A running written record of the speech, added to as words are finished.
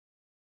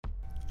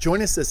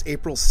Join us this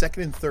April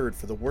 2nd and 3rd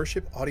for the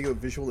Worship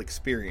Audio-Visual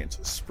Experience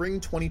Spring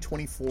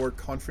 2024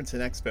 Conference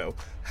and Expo,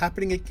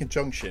 happening in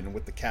conjunction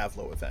with the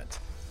Cavlo event.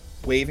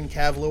 Wave and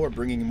Cavlo are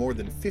bringing more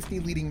than 50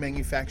 leading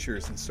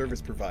manufacturers and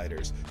service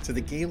providers to the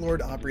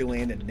Gaylord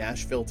Opryland in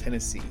Nashville,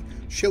 Tennessee,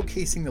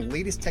 showcasing the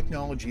latest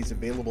technologies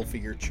available for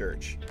your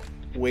church.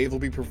 Wave will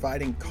be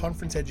providing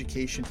conference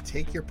education to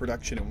take your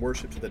production and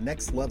worship to the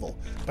next level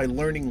by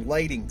learning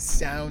lighting,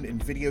 sound,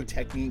 and video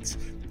techniques,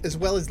 as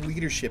well as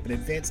leadership and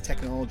advanced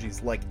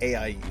technologies like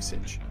AI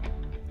usage.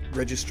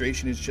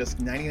 Registration is just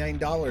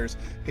 $99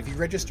 if you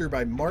register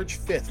by March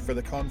 5th for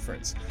the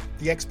conference.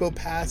 The Expo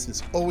Pass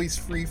is always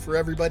free for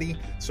everybody,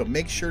 so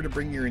make sure to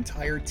bring your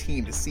entire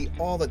team to see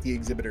all that the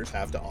exhibitors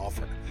have to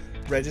offer.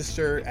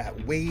 Register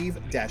at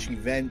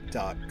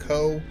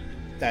wave-event.co.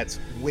 That's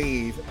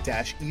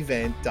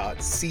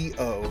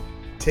wave-event.co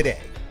today.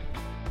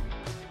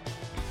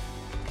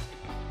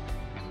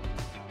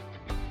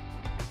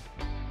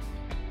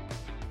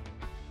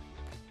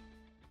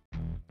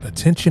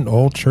 Attention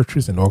all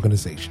churches and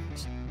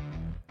organizations.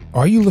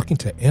 Are you looking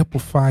to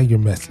amplify your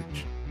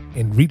message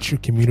and reach your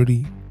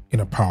community in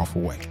a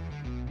powerful way?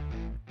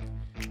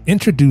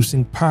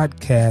 Introducing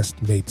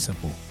Podcast Made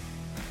Simple,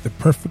 the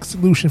perfect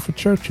solution for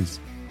churches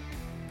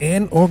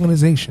and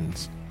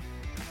organizations,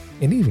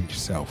 and even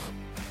yourself,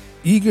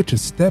 eager to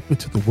step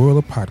into the world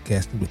of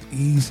podcasting with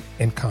ease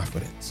and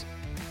confidence.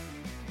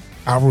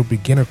 Our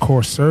beginner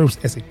course serves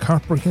as a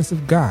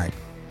comprehensive guide,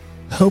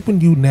 helping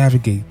you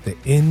navigate the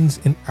ins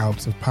and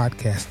outs of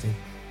podcasting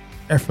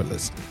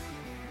effortlessly.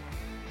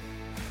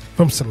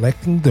 From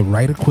selecting the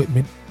right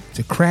equipment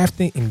to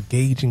crafting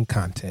engaging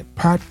content,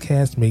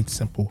 Podcast Made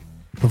Simple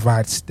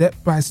provides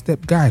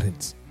step-by-step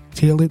guidance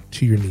tailored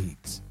to your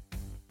needs.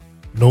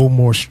 No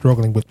more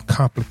struggling with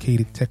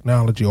complicated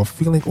technology or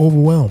feeling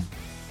overwhelmed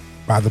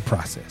by the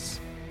process.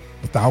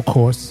 With our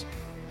course,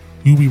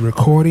 you'll be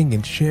recording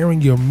and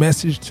sharing your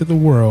message to the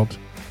world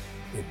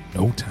in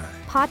no time.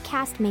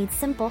 Podcast Made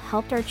Simple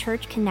helped our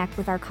church connect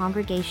with our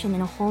congregation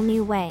in a whole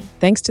new way.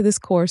 Thanks to this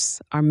course,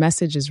 our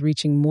message is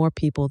reaching more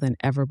people than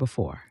ever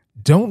before.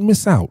 Don't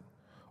miss out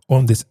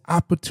on this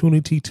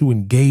opportunity to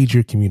engage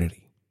your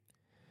community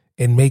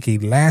and make a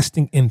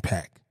lasting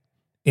impact.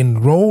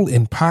 Enroll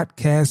in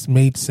Podcast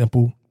Made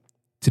Simple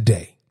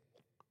today.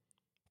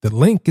 The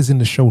link is in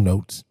the show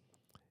notes,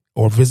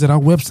 or visit our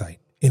website,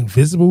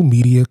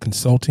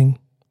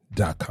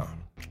 invisiblemediaconsulting.com.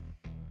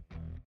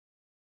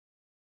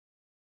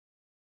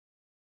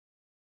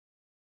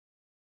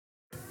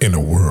 In a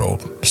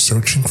world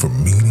searching for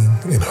meaning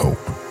and hope,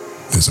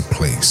 there's a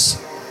place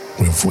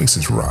where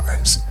voices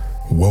rise.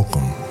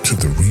 Welcome to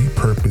the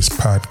Repurpose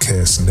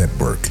Podcast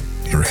Network,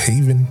 your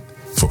haven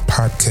for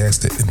podcasts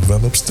that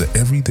envelops the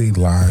everyday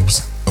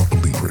lives of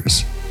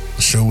believers.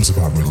 Shows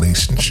about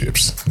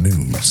relationships,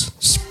 news,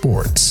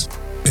 sports,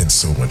 and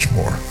so much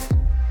more.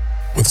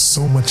 With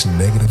so much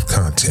negative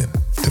content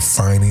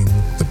defining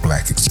the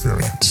Black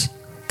experience,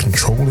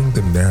 controlling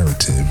the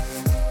narrative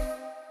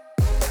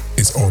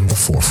is on the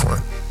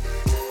forefront.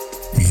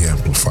 We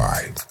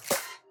amplify,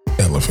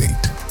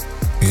 elevate,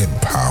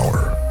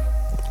 empower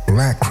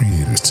Black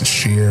creators to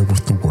share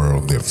with the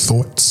world their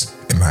thoughts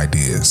and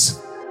ideas.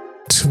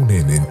 Tune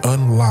in and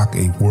unlock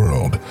a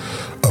world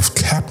of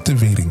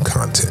captivating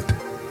content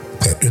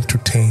that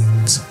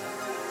entertains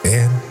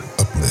and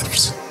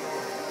uplifts.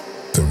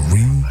 The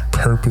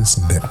Repurpose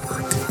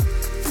Network.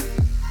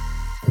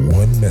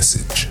 One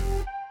message,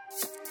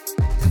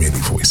 many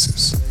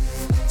voices.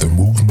 The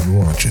movement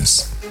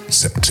launches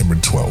September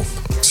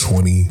 12th,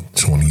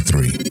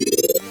 2023.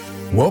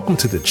 Welcome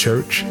to the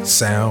Church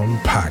Sound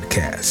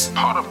Podcast,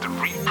 Part of the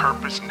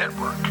Repurpose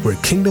Network, where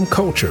kingdom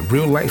culture,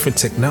 real life, and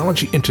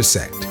technology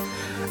intersect.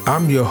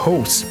 I'm your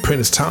host,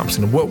 Prentice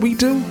Thompson, and what we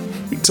do,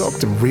 we talk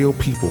to real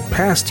people,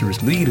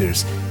 pastors,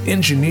 leaders,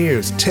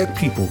 engineers, tech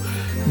people,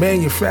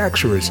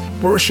 manufacturers,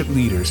 worship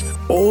leaders,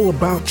 all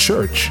about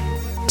church,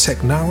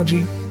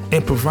 technology,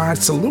 and provide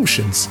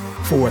solutions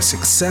for a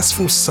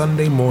successful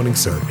Sunday morning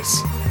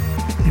service.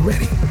 You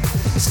ready?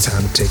 It's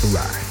time to take a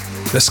ride.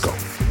 Let's go.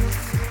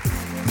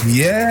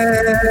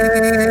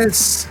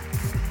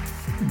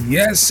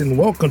 Yes, and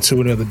welcome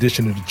to another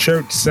edition of the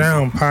Church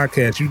Sound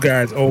Podcast. You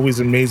guys always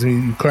amaze me.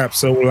 You clap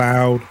so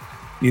loud.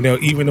 You know,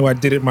 even though I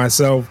did it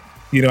myself,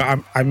 you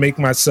know, I make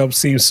myself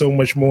seem so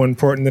much more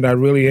important than I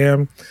really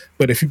am.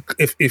 But if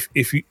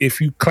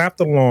you clapped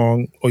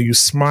along, or you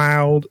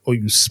smiled, or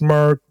you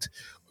smirked,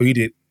 or you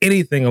did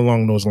anything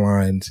along those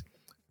lines,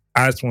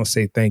 I just want to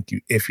say thank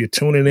you. If you're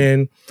tuning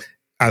in,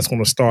 I just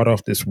want to start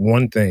off this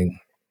one thing.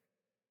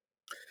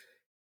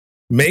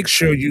 Make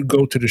sure you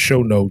go to the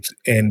show notes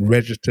and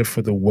register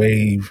for the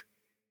Wave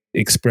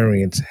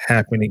experience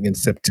happening in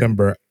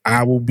September.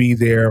 I will be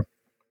there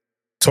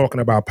talking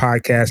about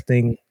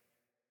podcasting,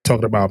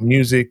 talking about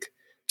music,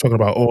 talking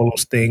about all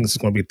those things. There's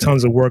going to be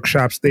tons of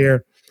workshops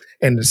there.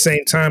 And at the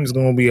same time, it's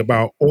going to be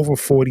about over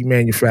 40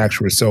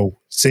 manufacturers. So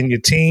send your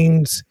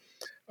teams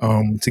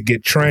to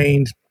get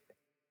trained,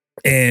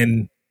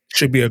 and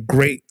should be a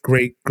great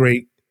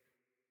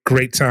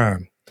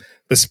time.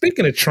 But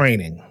speaking of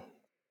training,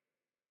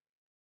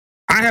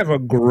 I I have a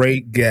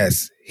great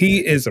guest.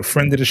 He is a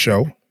friend of the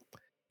show.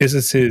 This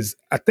is his,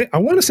 I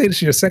want to say this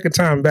is your second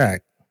time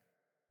back.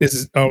 This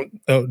is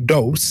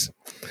Dose,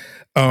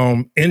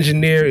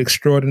 engineer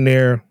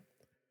extraordinaire,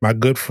 my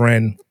good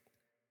friend,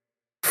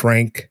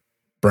 Frank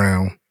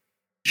Brown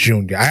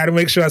Jr. I had to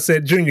make sure I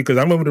said Jr. because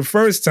I remember the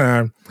first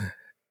time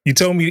you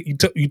told me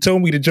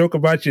to joke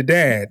about your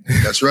dad.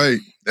 That's right.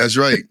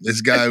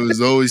 This guy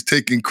was always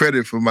taking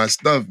credit for my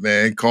stuff,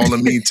 man.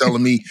 Calling me,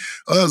 telling me,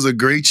 "Oh, it was a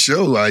great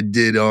show I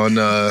did on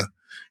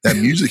that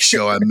music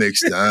show I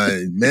mixed."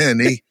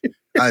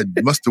 I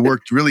must have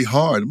worked really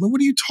hard. I'm like,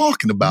 what are you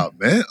talking about,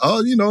 man?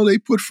 Oh, they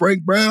put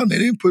Frank Brown. They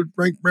didn't put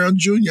Frank Brown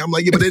Jr. I'm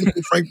like, yeah, but they didn't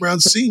put Frank Brown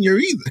Sr.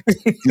 either.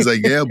 He's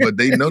like, yeah, but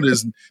they know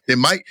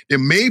there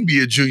may be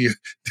a junior,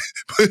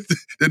 but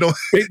they don't.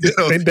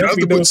 They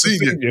definitely know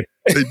senior.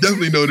 They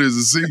definitely know there's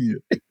a senior.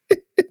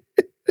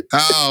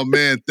 Oh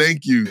man,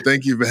 thank you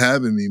for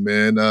having me,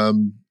 man.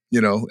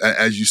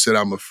 As you said,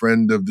 I'm a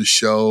friend of the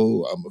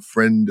show. I'm a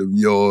friend of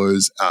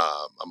yours.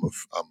 I'm a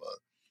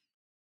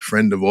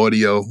friend of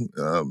audio.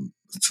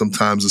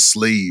 Sometimes a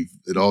slave.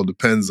 It all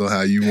depends on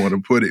how you want to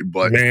put it.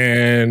 But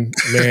man,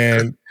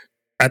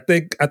 I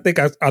think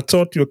I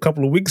talked to you a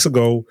couple of weeks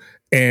ago,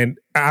 and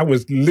I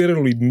was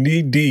literally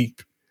knee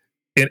deep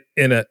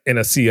in a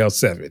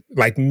CL7,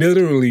 like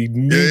literally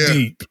knee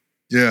deep.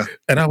 Yeah.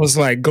 And I was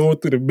like going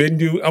through the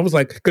menu. I was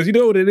like, because you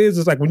know what it is?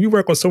 It's like when you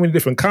work on so many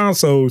different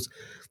consoles,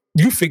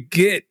 you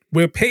forget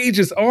where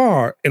pages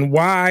are and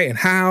why and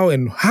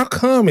how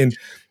come, and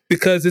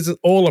because it's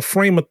all a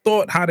frame of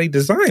thought how they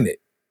design it.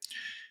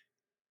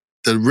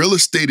 The real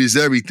estate is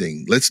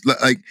everything.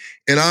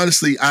 And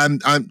honestly,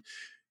 I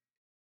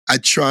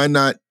try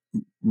not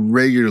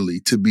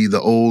regularly to be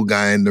the old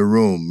guy in the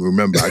room.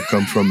 Remember, I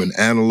come from an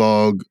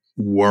analog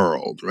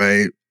world,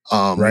 right?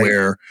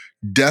 Where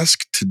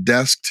desk to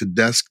desk to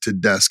desk to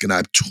desk, and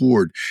I've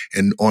toured,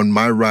 and on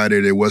my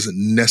rider there wasn't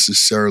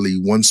necessarily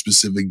one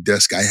specific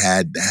desk I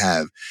had to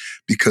have,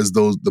 because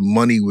the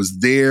money was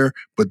there,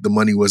 but the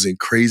money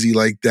wasn't crazy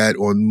like that.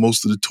 On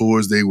most of the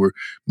tours, they were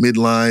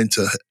midline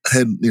to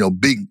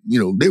big,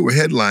 they were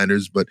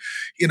headliners, but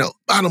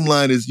bottom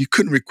line is you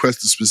couldn't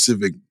request a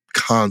specific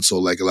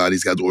console like a lot of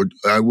these guys, or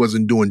I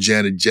wasn't doing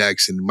Janet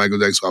Jackson, Michael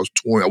Jackson, so I was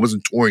touring. I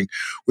wasn't touring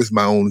with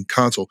my own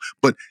console,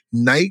 but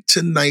night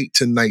to night,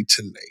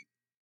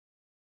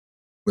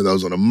 whether I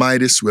was on a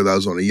Midas, whether I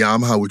was on a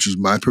Yamaha, which was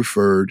my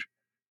preferred,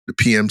 the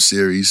PM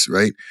series,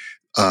 right?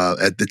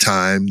 At the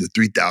time, the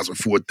 3000,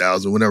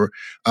 4000, whatever.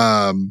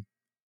 Allen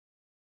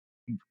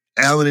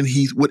and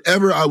Heath,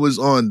 whatever I was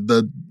on,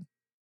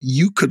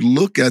 you could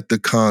look at the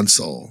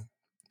console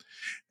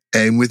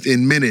and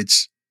within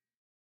minutes,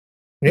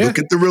 look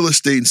at the real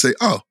estate and say,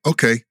 oh,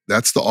 okay,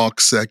 that's the aux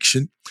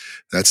section.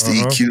 That's the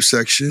EQ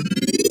section.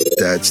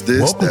 That's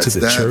this, Welcome that's to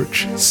the that.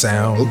 Church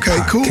Sound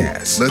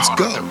Podcast. Cool. Let's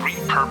go.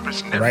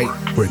 Right,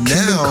 where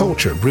kingdom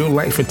culture, real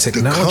life, and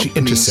technology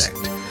intersect.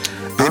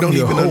 They don't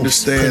even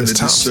understand the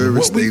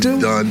disservice they've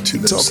done to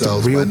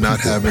themselves by not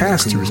having a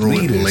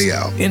congruent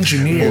layout,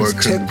 engineers, or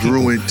a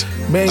congruent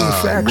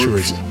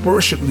manufacturers,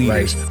 worship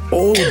leaders,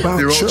 all about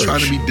They're all church,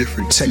 trying to be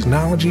different.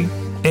 technology,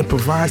 and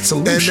provide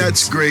solutions. And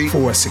that's great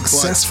for a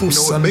successful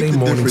Sunday make the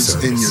morning difference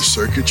service. in your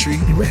circuitry.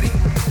 You ready?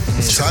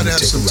 Try to have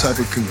some type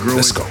of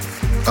congruent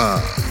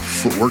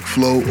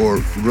workflow or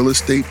real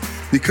estate,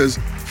 because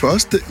for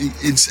us,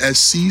 it's as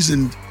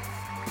seasoned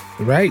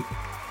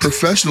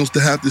professionals to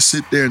have to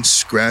sit there and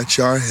scratch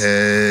our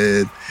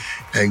head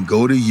and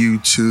go to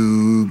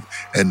YouTube,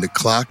 and the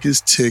clock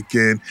is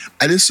ticking.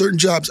 There's certain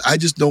jobs I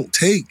just don't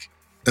take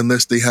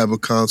unless they have a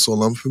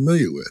console I'm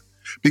familiar with,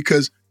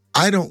 because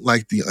I don't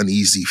like the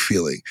uneasy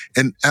feeling.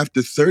 And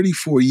after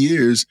 34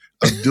 years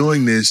of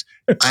doing this,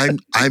 I'm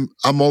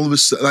all of a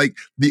sudden, like,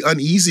 the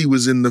uneasy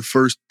was in the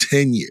first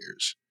 10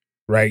 years.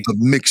 Of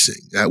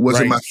mixing. That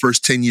wasn't my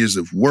first 10 years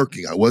of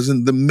working. I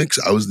wasn't the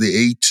mixer. I was the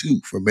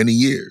A2 for many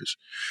years.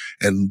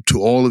 And to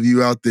all of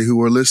you out there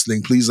who are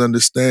listening, please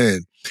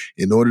understand,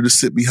 in order to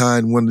sit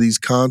behind one of these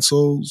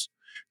consoles,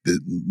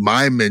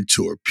 my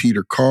mentor,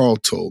 Peter Carl,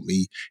 told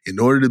me, in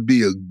order to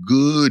be a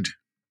good,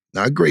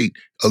 not great,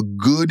 a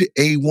good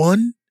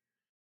A1,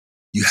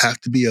 you have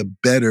to be a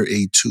better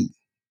A2.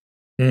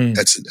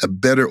 That's a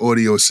better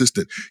audio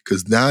assistant,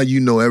 because now you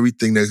know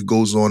everything that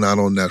goes on out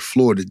on that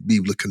floor to be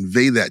able to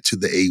convey that to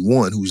the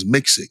A1 who's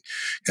mixing.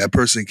 That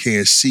person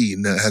can't see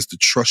and has to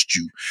trust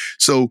you.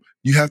 So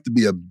you have to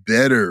be a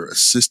better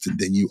assistant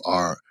than you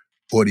are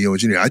audio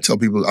engineer. I tell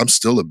people I'm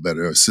still a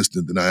better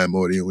assistant than I am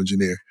audio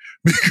engineer,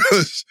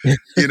 because,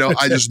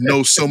 I just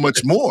know so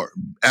much more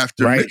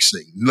after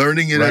mixing,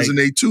 learning it as an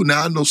A2.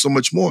 Now I know so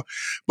much more,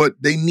 but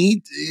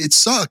it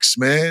sucks,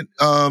 man.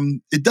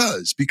 It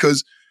does,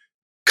 because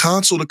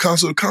console to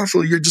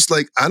console, you're just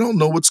like, I don't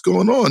know what's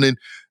going on. And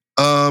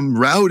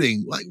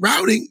routing,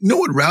 you know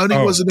what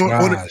routing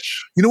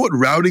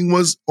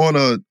was on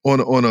a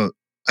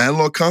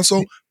analog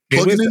console?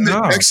 Plugging in the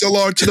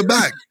XLR to the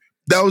back.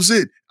 That was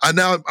it.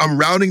 I'm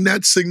routing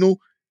that signal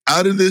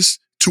out of this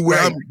to where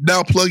I'm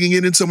now plugging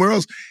it in somewhere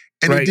else.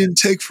 And it didn't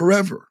take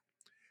forever.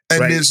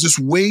 And there's just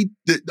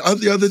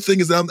the other thing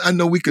is, I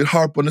know we could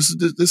harp on this.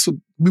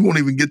 We won't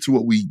even get to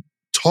what we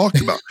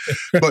talked about,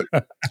 but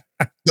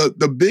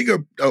the bigger,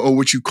 or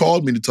what you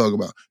called me to talk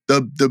about,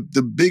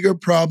 the bigger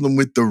problem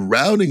with the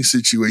routing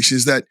situation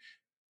is that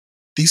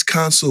these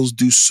consoles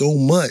do so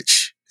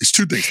much. It's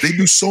two things. They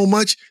do so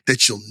much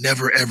that you'll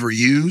never, ever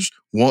use.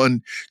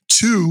 One.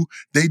 Two,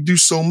 they do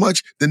so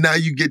much that now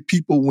you get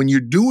people, when you're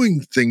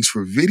doing things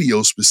for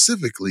video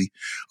specifically,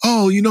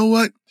 oh, you know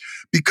what?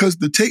 Because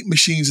the tape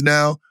machines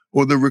now,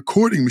 or the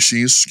recording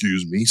machines,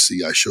 excuse me,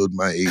 see, I showed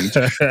my age.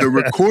 The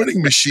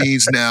recording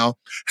machines now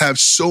have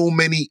so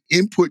many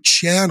input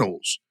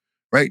channels,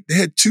 right? They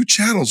had 2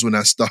 channels when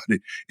I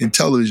started in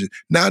television.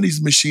 Now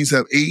these machines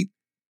have 8,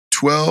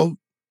 12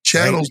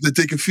 channels that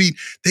they can feed.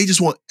 They just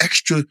want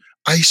extra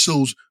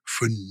ISOs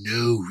for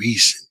no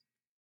reason.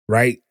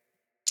 Right.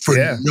 For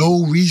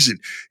no reason.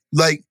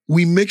 Like,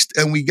 we mixed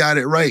and we got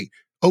it right.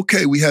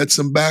 Okay, we had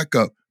some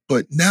backup,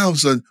 but now,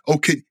 son,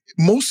 okay,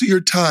 most of your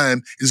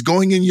time is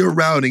going in your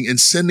routing and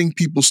sending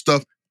people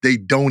stuff they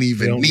don't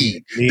even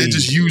need. They're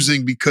just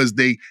using because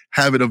they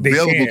have it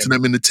available to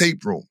them in the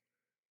tape room.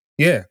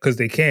 Yeah, because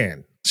they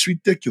can. It's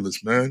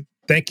ridiculous, man.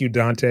 Thank you,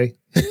 Dante.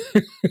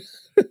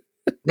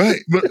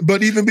 Right.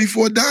 But even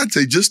before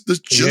Dante, just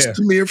the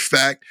mere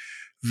fact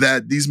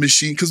that these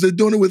machines, because they're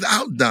doing it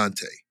without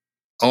Dante.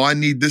 Oh, I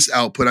need this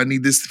output. I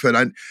need this. But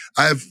I'm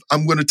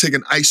going to take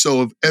an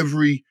ISO of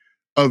every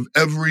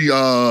every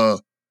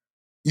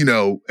you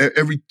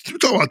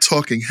talk about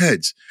talking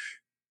heads.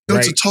 No,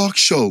 it's a talk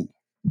show.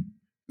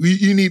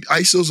 You need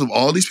ISOs of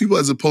all these people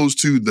as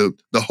opposed to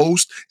the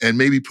host and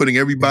maybe putting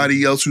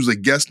everybody else who's a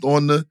guest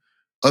on the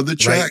other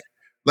track.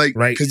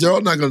 Because they're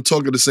all not going to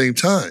talk at the same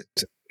time.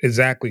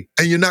 Exactly.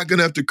 And you're not going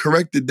to have to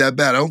correct it that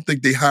bad. I don't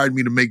think they hired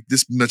me to make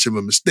this much of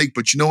a mistake.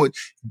 But you know what?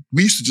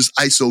 We used to just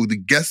ISO the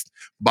guests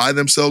by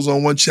themselves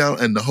on one channel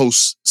and the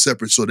hosts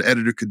separate so the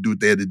editor could do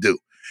what they had to do.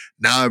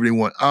 Now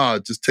everyone,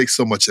 it just takes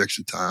so much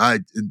extra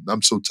time.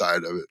 I'm so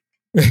tired of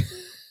it.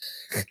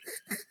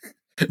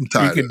 I'm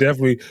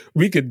tired.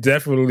 We could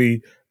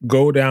definitely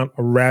go down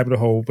a rabbit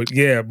hole. But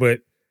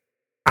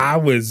I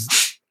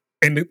was,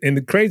 and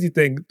the crazy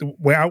thing,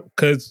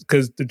 because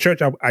the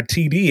church I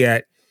TD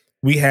at,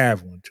 we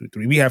have 1, 2,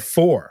 3. We have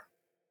 4.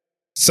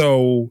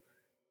 So,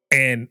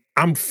 and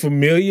I'm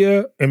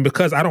familiar, and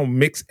because I don't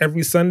mix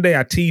every Sunday,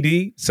 I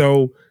TD.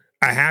 So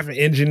I have an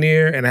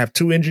engineer and I have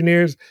 2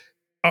 engineers.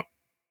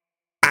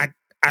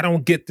 I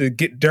don't get to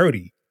get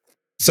dirty.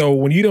 So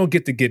when you don't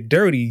get to get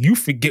dirty, you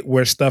forget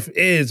where stuff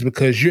is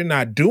because you're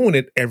not doing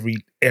it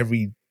every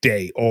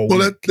day or week.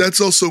 Well,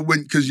 that's also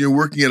because you're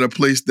working at a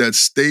place that's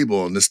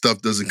stable and the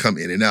stuff doesn't come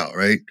in and out,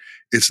 right?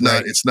 It's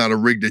not a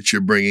rig that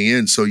you're bringing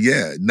in. So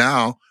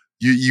now.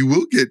 You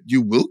will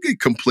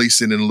get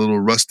complacent and a little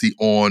rusty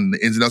on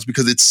the ins and outs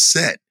because it's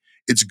set.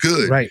 It's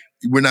good. Right.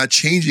 We're not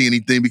changing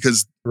anything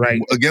because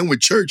again with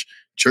church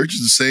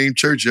is the same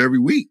church every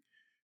week.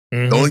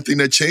 Mm-hmm. The only thing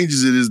that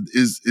changes it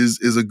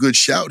is a good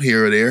shout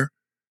here or there.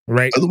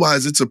 Right.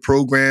 Otherwise, it's a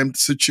programmed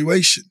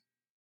situation.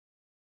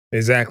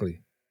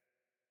 Exactly.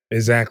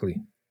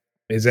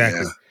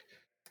 Yeah.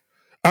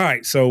 All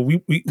right, so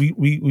we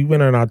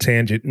went on our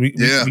tangent. We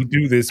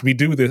do this.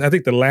 I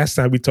think the last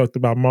time we talked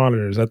about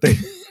monitors, I think.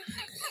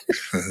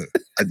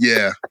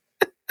 Yeah,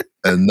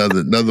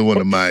 another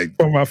one of my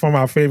from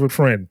our favorite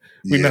friend.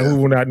 We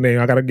will not name.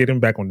 I got to get him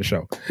back on the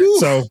show. Whew.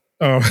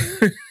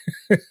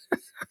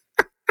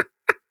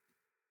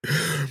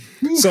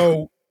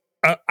 So,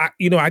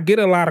 I get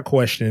a lot of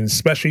questions,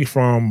 especially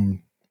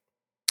from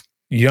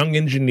young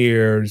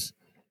engineers,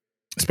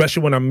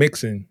 especially when I'm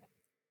mixing.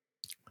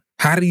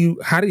 How'd you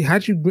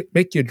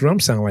make your drum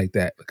sound like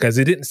that? Because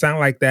it didn't sound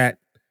like that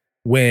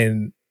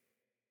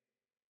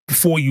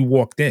before you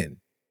walked in.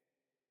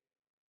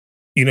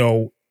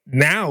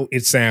 Now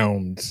it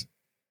sounds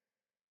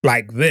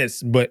like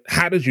this, but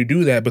how did you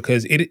do that?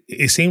 Because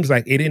it seems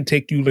like it didn't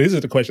take you. These are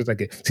the questions I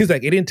get. It seems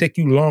like it didn't take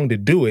you long to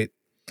do it.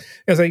 I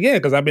was like, yeah,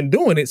 because I've been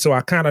doing it, so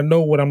I kind of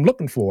know what I'm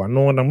looking for. I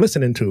know what I'm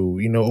listening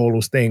to. All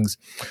those things.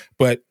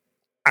 But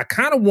I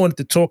kind of wanted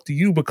to talk to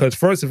you because,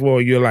 first of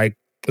all, you're like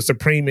a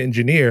supreme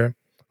engineer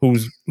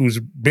who's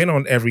been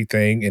on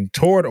everything and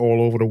toured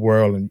all over the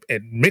world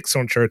and mixed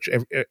on church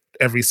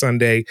every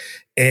Sunday.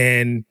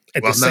 And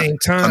at the same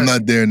time, I'm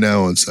not there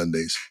now on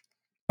Sundays.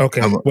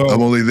 Okay, I'm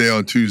only there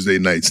on Tuesday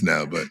nights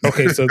now. But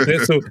okay,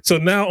 so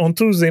now on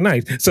Tuesday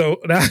nights.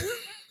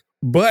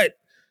 But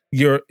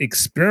your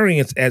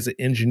experience as an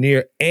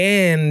engineer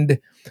and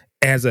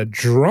as a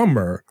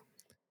drummer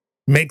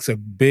makes a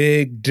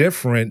big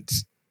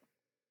difference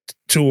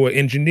to an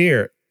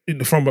engineer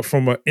from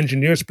an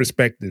engineer's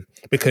perspective,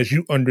 because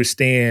you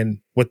understand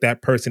what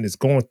that person is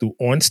going through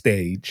on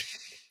stage.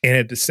 And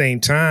at the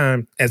same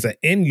time, as an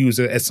end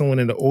user, as someone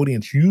in the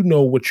audience, you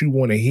know what you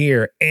want to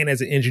hear. And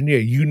as an engineer,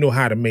 you know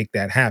how to make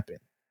that happen.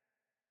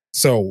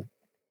 So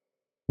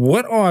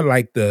what are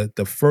like the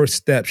first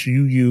steps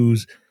you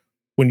use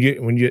when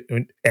you're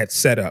at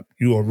setup?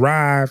 You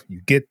arrive, you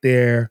get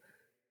there,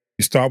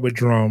 you start with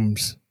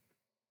drums.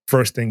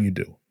 First thing you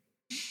do.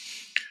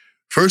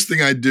 First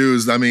thing I do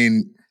is,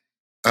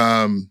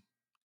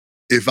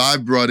 If I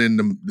brought in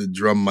the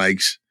drum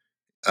mics,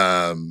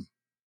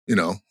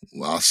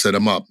 I'll set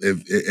them up.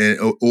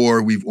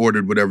 Or we've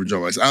ordered whatever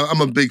drum mics.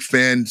 I'm a big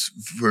fan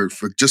for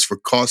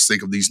cost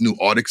sake of these new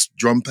Audix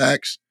drum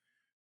packs.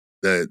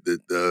 I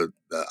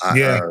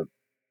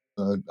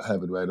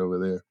have it right over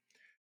there.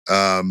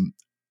 I'm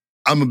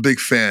a big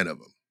fan of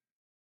them.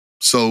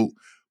 So,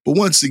 but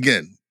once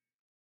again,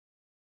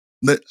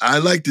 I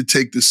like to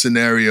take the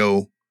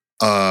scenario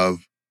of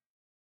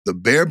the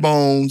bare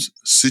bones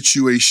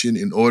situation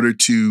in order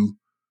to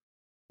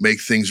make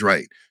things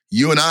right.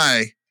 You and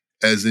I,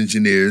 as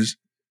engineers,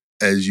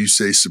 as you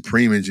say,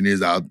 supreme engineers,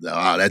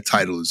 that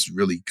title is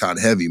really kind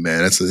of heavy,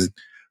 man. That's a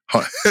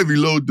heavy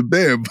load to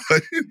bear.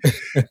 But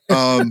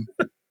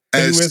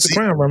as the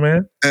crown, my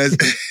man.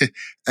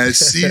 as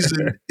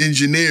seasoned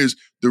engineers,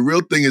 the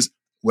real thing is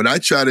what I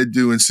try to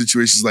do in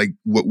situations like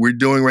what we're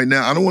doing right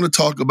now. I don't want to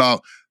talk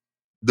about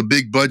the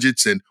big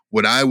budgets and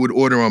what I would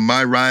order on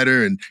my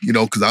rider, and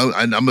because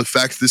I'm gonna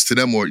fax this to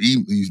them, or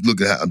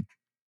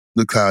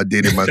look how I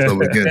dated myself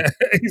again.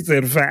 He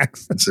said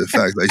fax. I said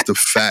fax. I used to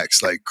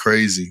fax like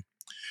crazy.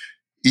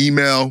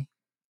 Email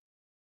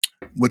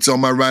what's on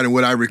my rider and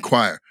what I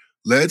require.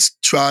 Let's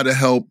try to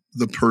help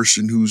the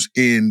person who's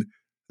in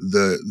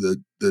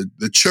the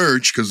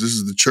church, because this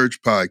is the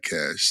church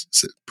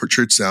podcast,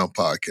 church sound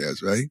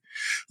podcast, right?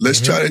 Let's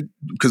try to,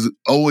 because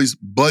always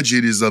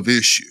budget is of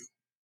issue,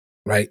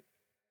 right?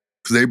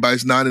 Because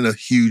everybody's not in a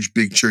huge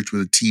big church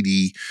with a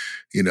TD,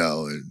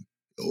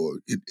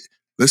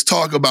 let's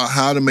talk about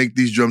how to make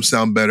these drums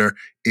sound better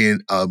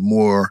in a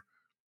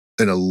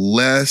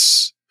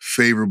less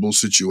favorable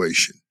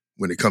situation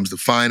when it comes to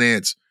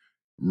finance,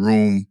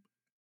 room,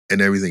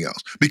 and everything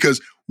else. Because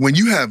when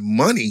you have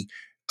money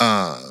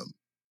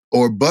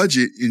or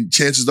budget, and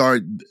chances are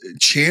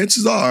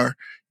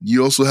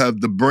you also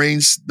have the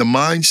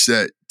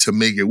mindset to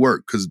make it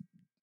work. Because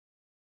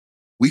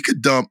we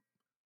could dump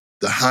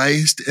the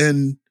highest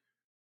end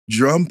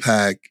drum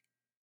pack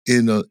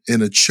in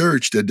a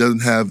church that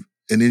doesn't have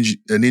an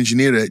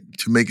engineer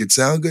to make it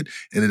sound good,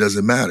 and it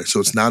doesn't matter. So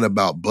it's not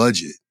about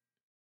budget.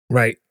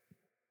 Right.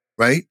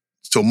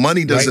 So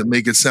money doesn't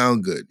make it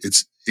sound good.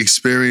 It's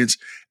experience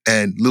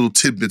and little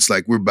tidbits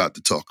like we're about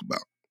to talk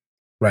about.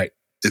 Right.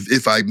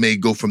 If I may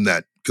go from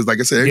that, because like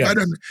I said, everybody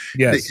doesn't.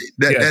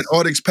 That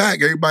Audix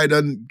pack,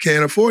 everybody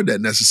can't afford that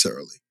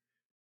necessarily.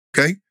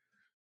 Okay.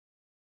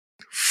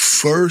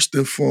 First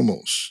and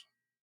foremost,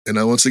 and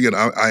once again,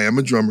 I am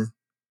a drummer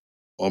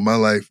all my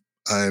life.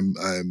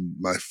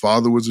 My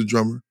father was a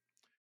drummer.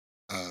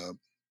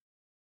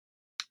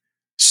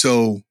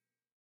 So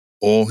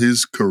all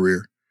his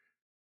career,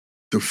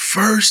 the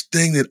first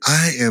thing that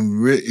I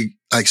am really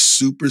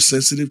super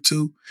sensitive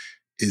to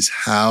is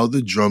how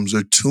the drums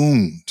are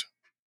tuned.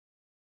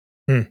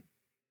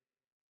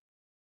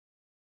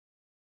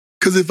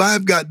 Because if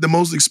I've got the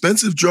most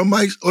expensive drum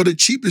mics or the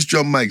cheapest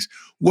drum mics,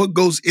 what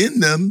goes in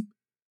them,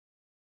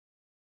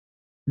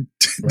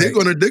 they're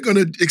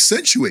gonna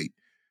accentuate.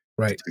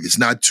 Right. If it's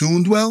not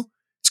tuned well,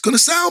 it's gonna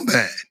sound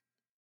bad.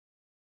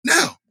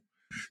 Now,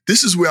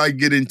 this is where I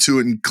get into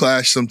it and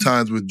clash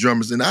sometimes with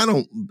drummers. And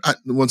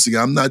once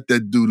again, I'm not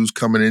that dude who's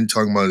coming in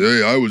talking about,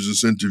 hey, I was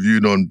just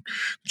interviewed on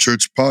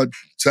Church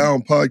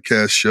Sound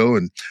podcast show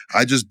and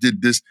I just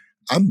did this.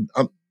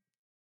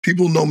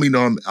 People know me,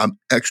 I'm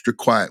extra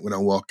quiet when I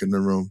walk in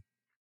the room,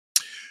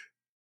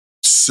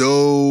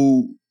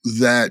 so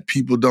that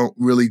people don't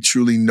really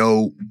truly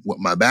know what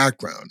my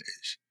background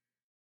is.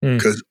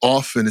 Because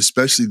often,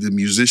 especially the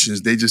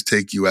musicians, they just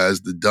take you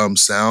as the dumb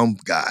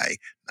sound guy,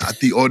 not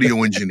the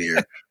audio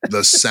engineer,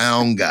 the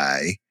sound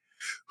guy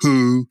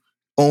who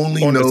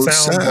only knows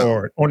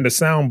sound. On the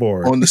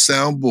soundboard. On the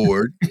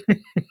soundboard,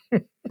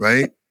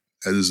 right?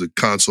 There's a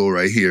console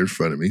right here in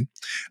front of me.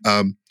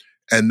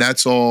 And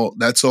that's all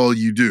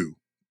you do.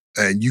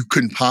 And you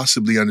couldn't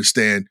possibly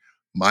understand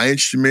my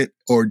instrument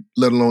or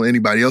let alone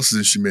anybody else's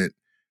instrument.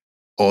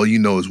 All you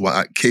know is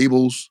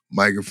cables,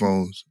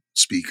 microphones,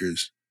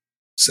 speakers,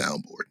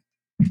 soundboard.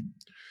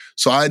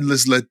 So I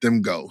just let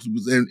them go.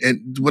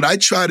 And what I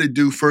try to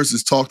do first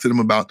is talk to them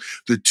about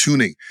the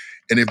tuning.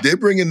 And if they're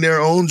bringing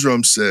their own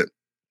drum set,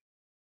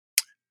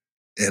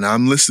 and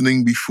I'm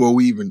listening before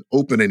we even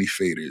open any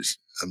faders,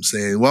 I'm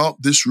saying, well,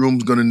 this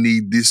room's going to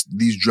need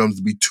these drums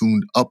to be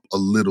tuned up a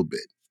little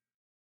bit.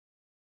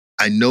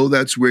 I know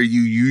that's where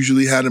you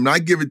usually had them. And I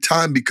give it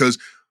time because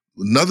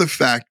another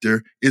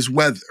factor is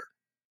weather.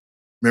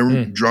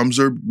 Remember, drums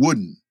are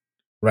wooden.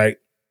 Right.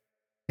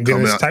 And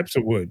then there's types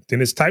of wood.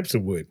 There's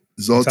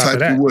all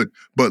types of wood.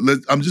 But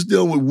I'm just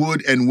dealing with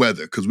wood and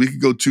weather because we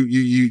could go to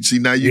you see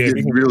now you're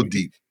getting real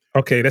deep.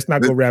 Okay, let's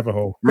not go rabbit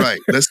hole. Right.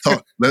 Let's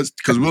talk.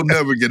 Because we'll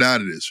never get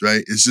out of this,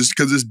 right? It's just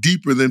because it's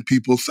deeper than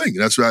people think.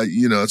 That's why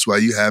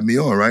you have me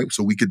on, right?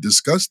 So we could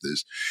discuss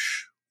this.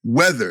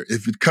 Weather.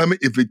 If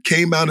it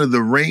came out of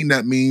the rain,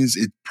 that means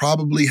it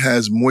probably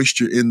has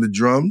moisture in the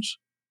drums,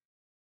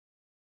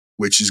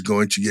 which is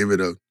going to give it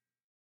a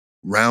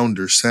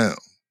rounder sound.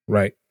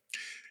 Right.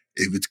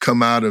 If it's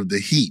come out of the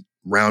heat,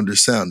 rounder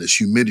sound. There's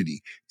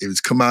humidity. If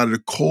it's come out of the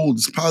cold,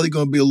 it's probably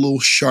going to be a little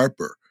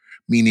sharper,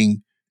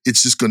 meaning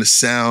it's just going to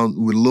sound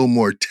with a little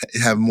more,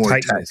 have more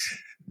tightness.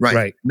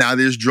 Right. Now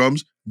there's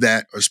drums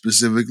that are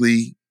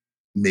specifically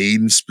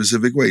made in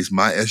specific ways.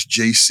 My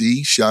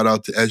SJC, shout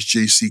out to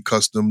SJC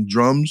Custom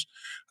Drums.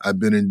 I've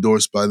been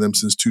endorsed by them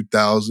since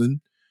 2000.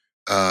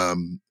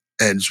 And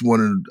it's one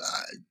of,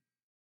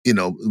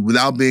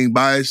 without being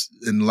biased,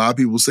 and a lot of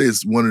people say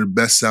it's one of the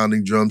best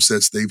sounding drum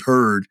sets they've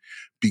heard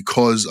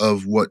because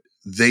of what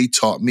they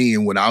taught me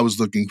and what I was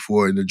looking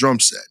for in the drum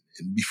set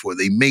and before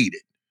they made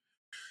it.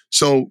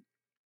 So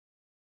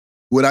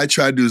what I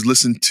try to do is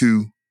listen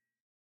to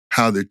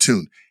how they're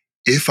tuned.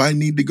 If I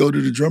need to go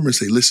to the drummer and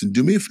say, listen,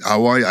 do me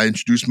how are you? I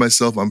introduce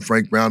myself. I'm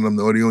Frank Brown. I'm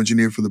the audio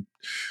engineer for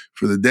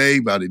the day.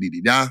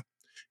 Ba-da-dee-dee-da.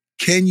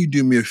 Can you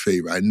do me a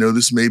favor? I know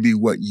this may be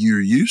what you're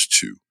used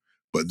to,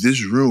 but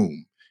this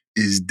room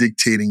is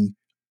dictating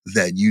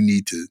that you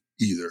need to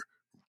either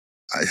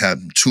have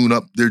them tune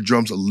up their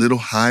drums a little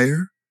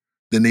higher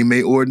than they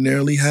may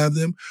ordinarily have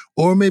them,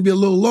 or maybe a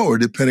little lower,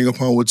 depending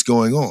upon what's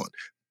going on.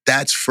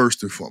 That's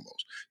first and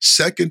foremost.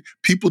 Second,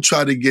 people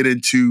try to get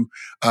into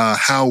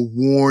how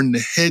worn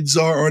the heads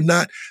are or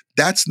not.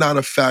 That's not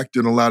a factor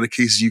in a lot of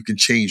cases you can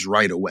change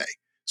right away.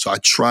 So I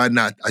try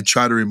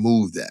to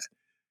remove that.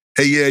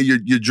 Hey, yeah,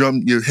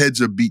 your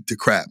heads are beat to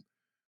crap.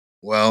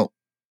 Well,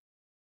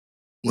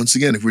 once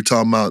again, if we're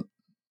talking about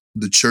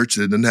the church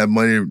that doesn't have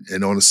money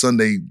and on a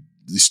Sunday,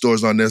 the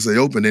stores aren't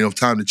necessarily open, they don't have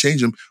time to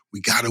change them,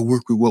 we got to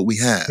work with what we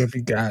have. What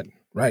we got,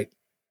 right.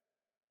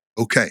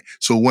 Okay,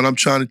 so what I'm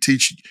trying to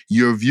teach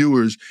your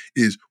viewers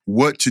is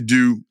what to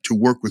do to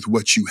work with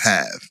what you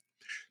have.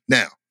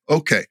 Now,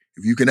 okay,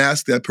 if you can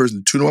ask that person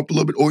to tune them up a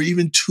little bit or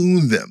even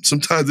tune them.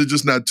 Sometimes they're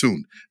just not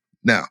tuned.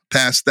 Now,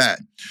 past that,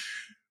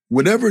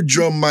 whatever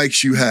drum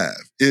mics you have,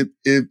 if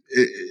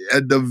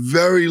at the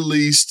very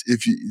least,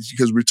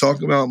 because we're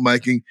talking about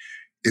miking,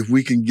 if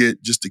we can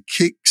get just a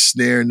kick,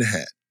 snare, and the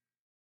hat,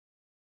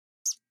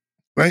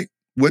 right?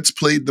 What's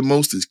played the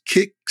most is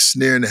kick,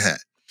 snare, and the hat,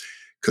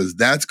 because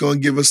that's going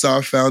to give us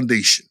our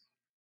foundation.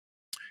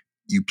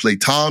 You play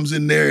toms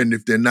in there, and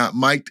if they're not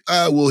mic'd,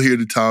 we'll hear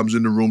the toms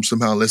in the room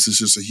somehow, unless it's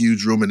just a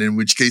huge room, and in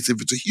which case,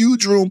 if it's a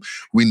huge room,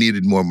 we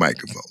needed more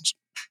microphones.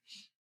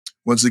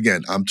 Once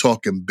again, I'm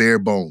talking bare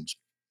bones.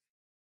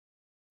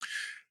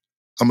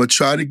 I'm going to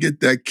try to get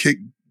the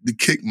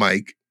kick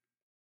mic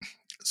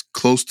as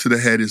close to the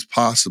head as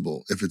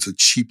possible if it's a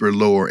cheaper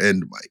lower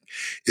end mic.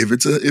 If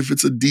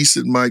it's a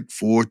decent mic,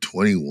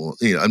 421,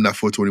 I'm not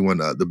 421,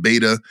 the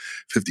Beta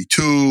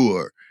 52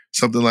 or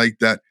something like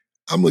that,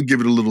 I'm going to give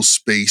it a little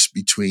space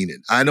between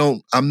it.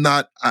 I'm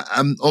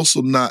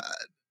also not,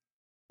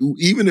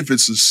 even if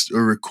it's a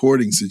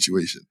recording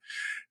situation,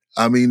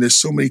 I mean, there's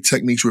so many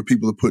techniques where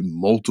people are putting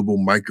multiple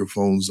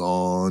microphones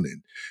on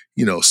and,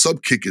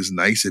 sub kick is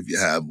nice if you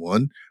have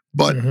one,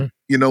 but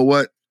you know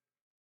what?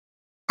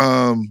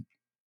 Bottom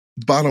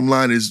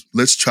line is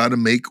let's try to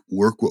make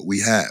work what we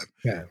have.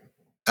 Yeah.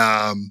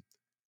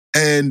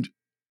 And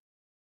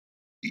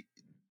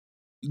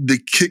the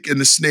kick and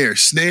the snare,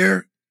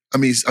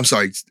 I'm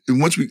sorry.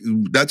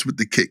 That's with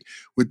the kick.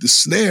 With the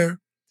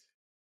snare,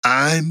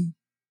 I'll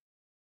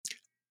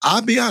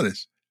be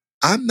honest,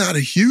 I'm not a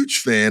huge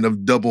fan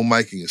of double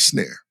miking a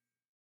snare.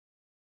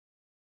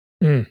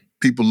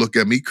 People look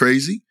at me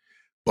crazy,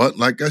 but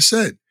like I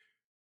said,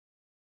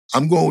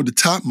 I'm going with the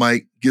top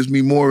mic, gives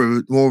me more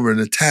of an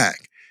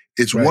attack.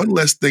 It's one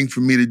less thing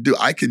for me to do.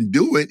 I can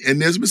do it, and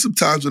there's been some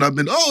times when I've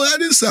been, that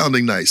is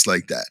sounding nice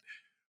like that.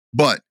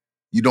 But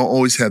you don't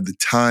always have the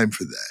time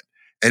for that.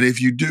 And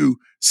if you do,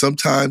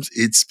 sometimes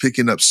it's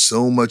picking up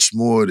so much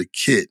more of the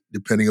kit,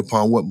 depending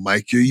upon what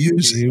mic you're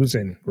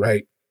using.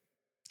 Right.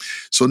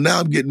 So now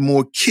I'm getting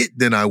more kit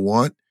than I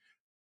want,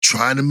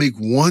 trying to make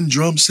one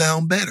drum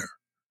sound better,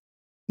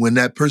 when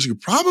that person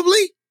could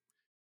probably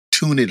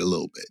tune it a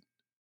little bit.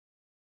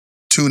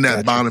 Tune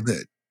that bottom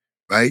head,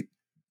 right?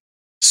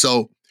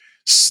 So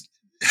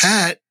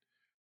hat,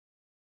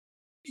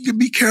 you can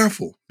be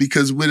careful,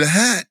 because with a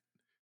hat,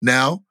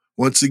 now,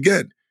 once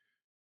again,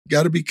 you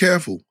got to be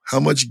careful how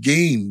much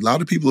gain. A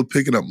lot of people are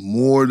picking up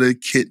more of the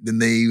kit than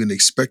they even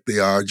expect they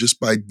are just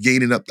by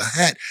gaining up the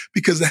hat,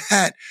 because the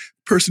hat,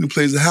 person who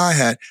plays the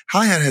hi-hat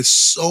has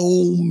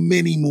so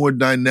many more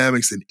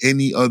dynamics than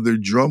any other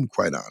drum,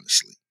 quite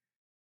honestly,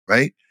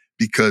 right?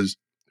 Because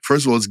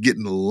first of all, it's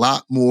getting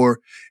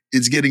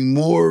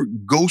more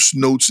ghost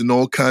notes and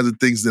all kinds of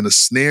things than a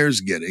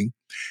snare's getting.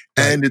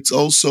 Right. And it's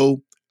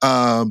also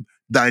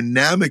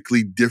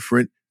dynamically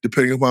different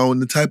depending upon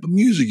the type of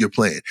music you're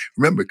playing.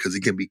 Remember, because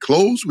it can be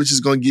closed, which is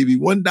going to give you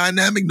one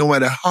dynamic no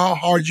matter how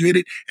hard you hit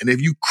it. And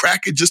if you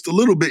crack it just a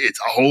little bit, it's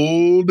a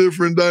whole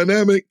different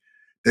dynamic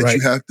that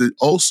you have to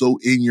also,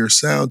 in your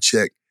sound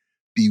check,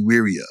 be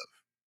wary of.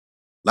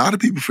 A lot of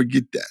people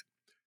forget that.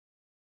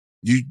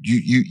 You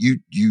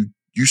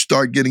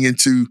start getting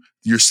into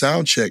your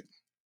sound check.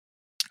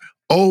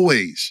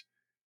 Always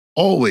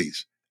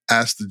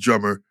ask the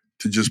drummer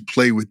to just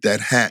play with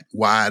that hat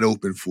wide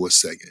open for a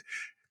second,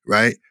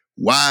 right?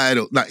 Wide,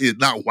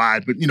 not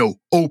wide, but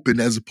open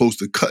as opposed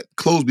to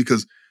closed,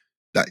 because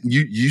that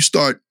you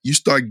start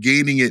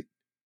gaining it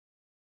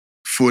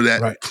for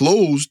that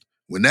closed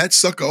when that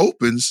sucker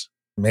opens,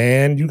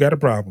 man, you got a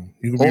problem.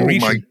 You could be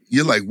reaching.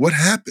 You're like, what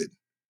happened?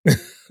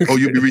 Oh,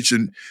 you'll be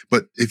reaching.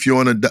 But if you're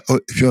on a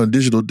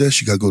digital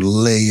desk, you gotta go to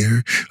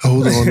layer.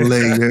 Hold on,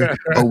 layer.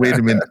 Oh, wait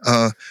a minute.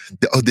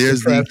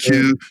 There's the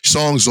EQ.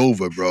 Song's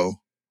over, bro.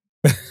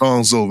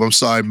 Song's over. I'm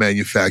sorry,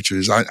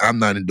 manufacturers. I'm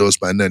not endorsed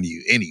by none of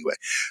you anyway.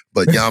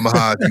 But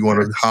Yamaha, if you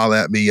want to holler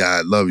at me,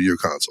 I love your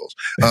consoles.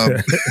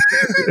 And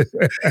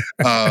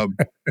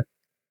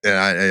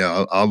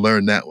I'll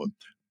learn that one.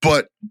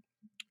 But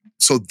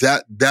so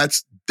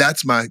that's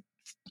my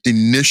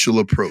initial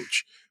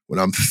approach when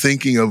I'm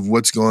thinking of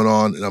what's going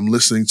on and I'm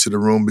listening to the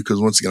room, because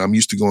once again, I'm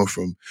used to going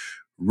from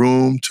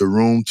room to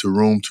room to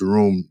room to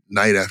room,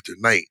 night after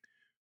night.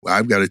 Well,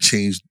 I've got to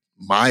change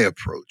my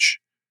approach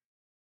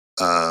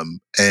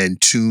and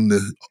tune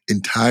the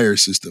entire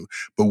system,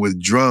 but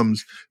with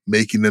drums,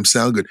 making them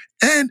sound good.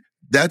 And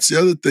that's the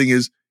other thing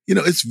is,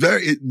 it's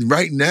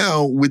right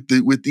now with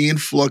the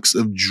influx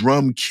of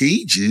drum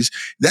cages,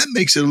 that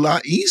makes it a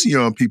lot easier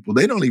on people.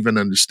 They don't even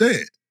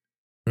understand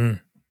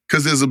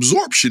because there's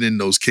absorption in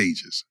those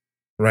cages.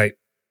 Right.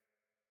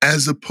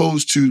 As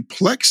opposed to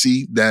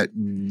plexi that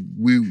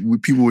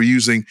people were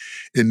using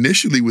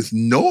initially with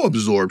no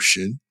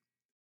absorption,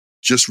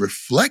 just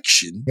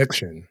reflection.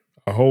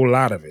 A whole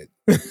lot of it.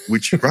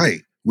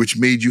 which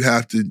made you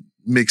have to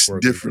mix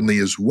differently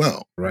as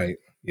well. Right.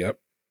 Yep.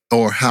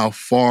 Or how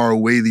far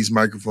away these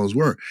microphones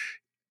were.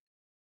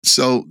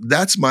 So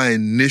that's my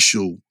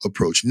initial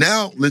approach.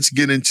 Now let's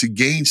get into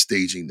gain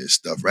staging this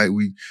stuff, right?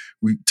 We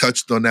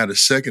touched on that a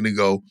second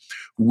ago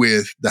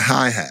with the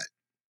hi-hat.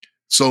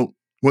 So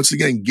once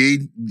again,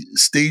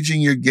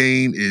 staging your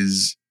gain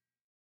is,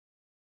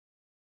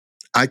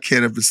 I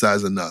can't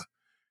emphasize enough.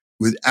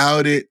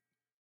 Without it,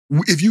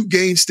 if you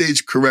gain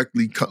stage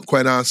correctly,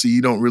 quite honestly,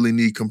 you don't really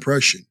need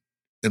compression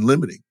and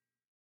limiting.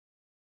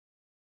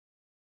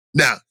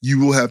 Now, you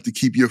will have to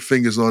keep your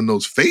fingers on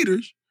those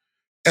faders,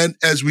 and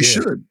as we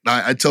should.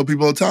 I tell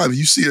people all the time, if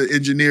you see an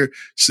engineer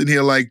sitting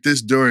here like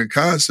this during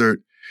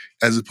concert,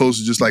 as opposed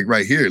to just like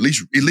right here, at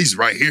least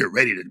right here,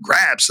 ready to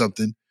grab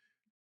something,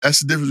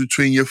 that's the difference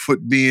between your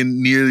foot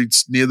being near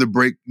the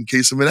brake in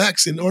case of an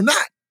accident or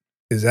not.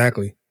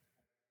 Exactly.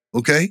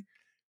 Okay?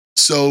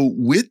 So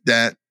with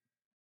that,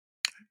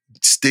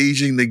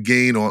 staging the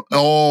gain on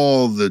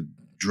all the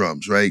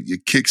drums, right? Your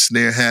kick,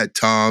 snare, hat,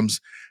 toms,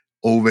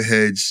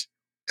 overheads,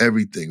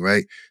 everything,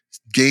 right?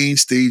 Gain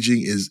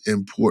staging is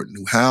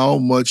important. How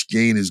much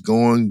gain is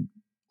going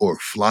or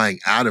flying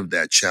out of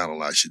that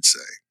channel, I should say,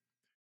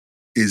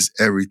 is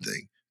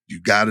everything. You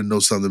got to know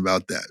something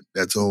about that.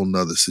 That's a whole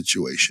nother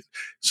situation.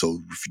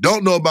 So if you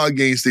don't know about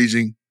gain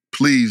staging,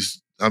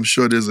 please, I'm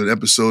sure there's an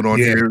episode on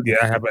here. Yeah,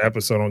 I have an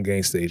episode on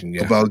gain staging.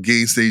 Yeah. About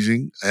gain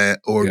staging, go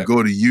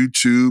to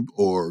YouTube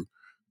or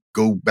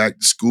go back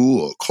to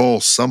school or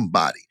call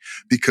somebody,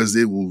 because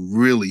it will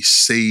really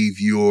save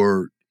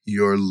your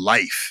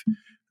life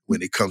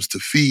when it comes to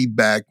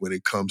feedback, when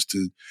it comes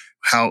to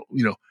how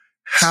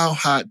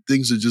hot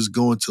things are just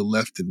going to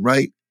left and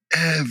right.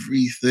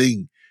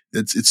 Everything.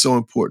 It's so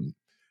important.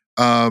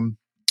 Then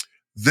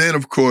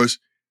of course,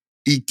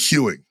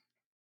 EQing.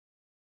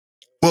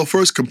 Well,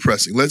 first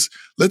compressing. Let's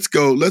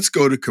go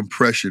to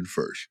compression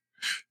first.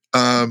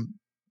 I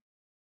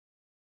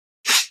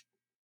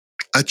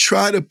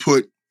try to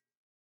put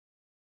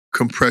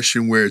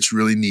compression where it's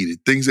really needed.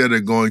 Things that are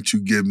going to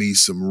give me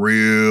some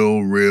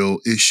real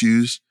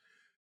issues.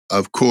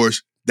 Of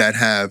course, that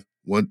have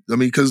one. I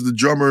mean, because the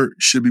drummer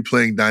should be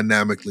playing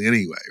dynamically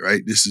anyway,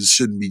 right?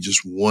 Shouldn't be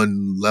just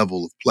one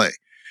level of play.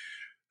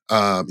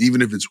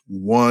 Even if it's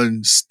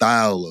one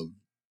style of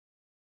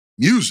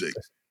music,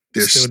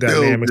 there's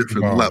still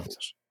different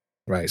levels.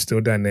 Right,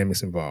 still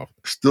dynamics involved.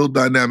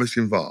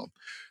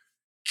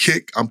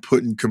 Kick, I'm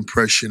putting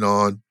compression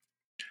on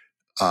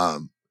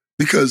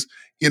because,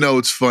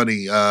 it's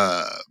funny.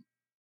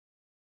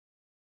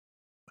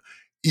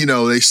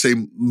 They say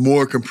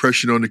more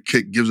compression on the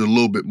kick gives a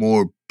little bit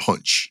more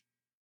punch.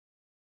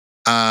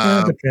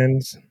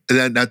 Depends.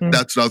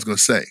 That's what I was going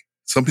to say.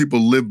 Some people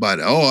live by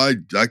that. Oh,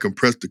 I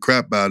compress the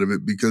crap out of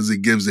it because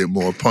it gives it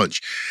more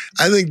punch.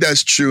 I think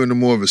that's true in a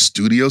more of a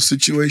studio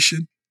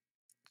situation.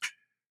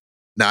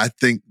 Now, I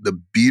think the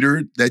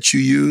beater that you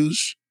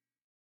use,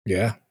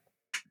 the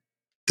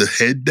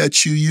head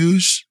that you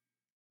use,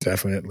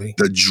 definitely,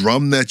 the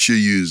drum that you're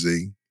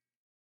using,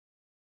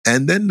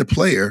 and then the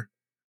player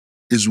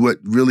is what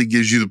really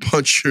gives you the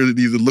punch you're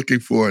either looking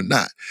for or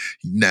not.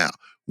 Now,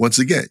 once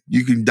again,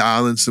 you can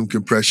dial in some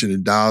compression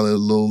and dial it a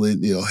little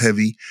in,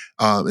 heavy,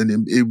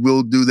 and it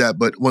will do that.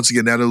 But once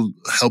again, that'll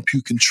help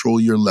you control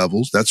your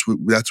levels. That's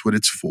what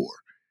it's for.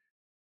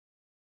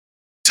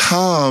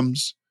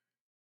 Toms,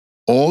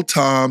 all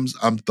toms,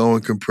 I'm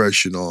throwing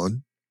compression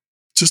on,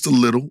 just a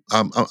little.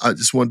 I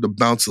just wanted to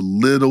bounce a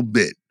little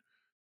bit.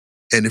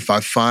 And if I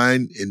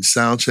find in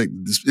sound check,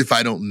 if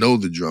I don't know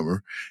the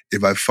drummer,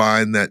 if I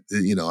find that,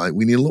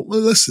 we need a little,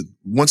 listen,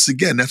 once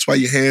again, that's why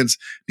your hands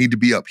need to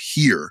be up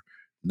here,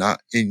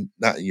 not in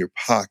your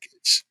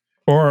pockets.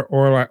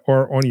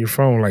 Or on your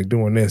phone, like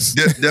doing this.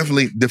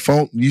 Definitely the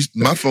phone.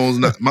 My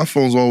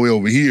phone's all the way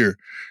over here.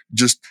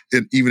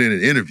 Even in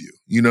an interview,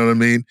 you know what I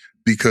mean?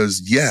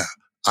 Because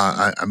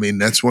I mean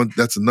that's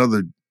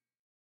another.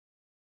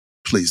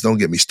 Please don't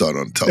get me started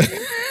on the telephone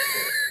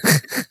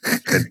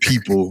and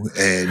people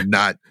and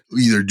not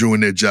either doing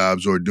their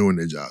jobs or doing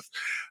their jobs.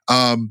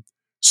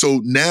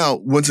 So now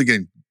once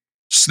again,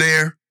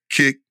 snare,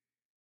 kick,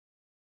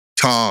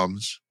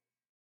 toms.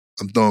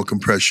 I'm throwing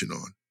compression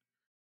on.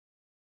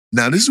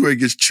 Now, this is where it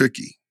gets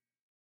tricky.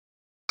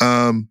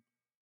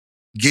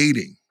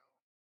 Gating.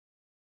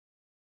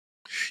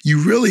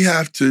 You really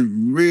have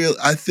to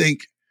I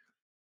think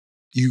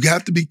you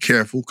have to be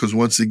careful because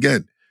once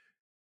again,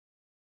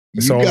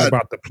 it's all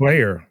about the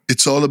player.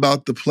 It's all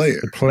about the player.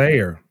 The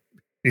player.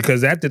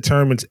 Because that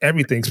determines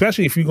everything,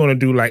 especially if you're going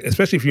to do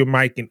especially if you're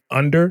micing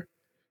under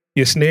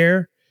your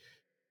snare.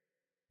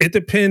 It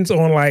depends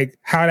on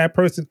how that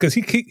person, because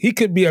he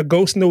could be a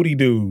ghost notey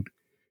dude.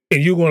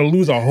 And you're going to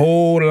lose a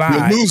whole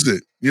lot.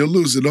 You'll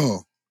lose it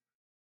all.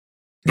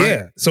 Right?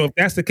 Yeah. So if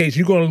that's the case,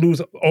 you're going to lose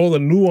all the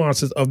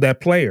nuances of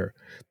that player.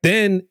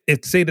 Then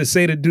if say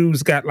the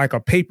dude's got a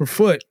paper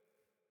foot,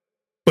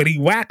 but he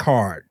whack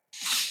hard,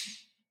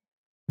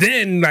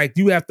 then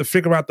you have to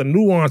figure out the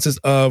nuances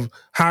of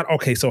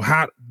because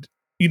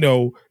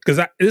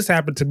this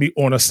happened to me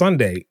on a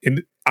Sunday,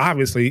 and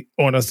obviously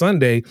on a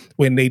Sunday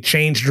when they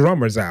changed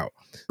drummers out.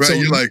 Right,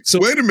 so,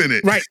 you're wait a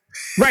minute.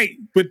 Right.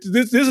 But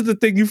this is the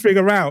thing you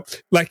figure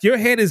out. Your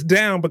head is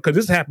down because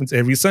this happens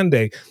every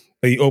Sunday.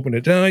 You open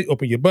it down, you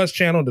open your bus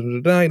channel,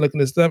 you look at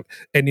this stuff,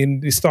 and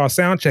then you start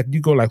sound check.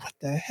 You go what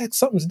the heck?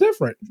 Something's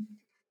different.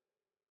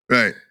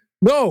 Right.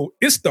 No,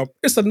 it's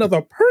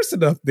another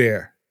person up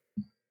there.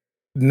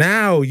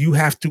 Now you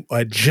have to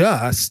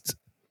adjust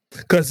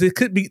because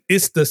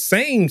it's the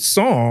same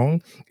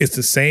song, it's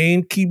the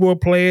same keyboard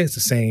player, it's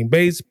the same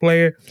bass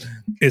player,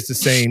 it's the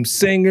same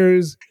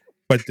singers.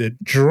 But the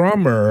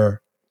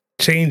drummer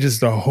changes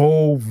the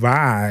whole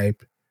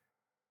vibe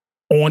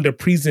on the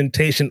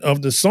presentation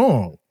of the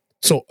song.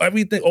 So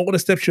everything, all the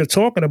steps you're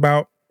talking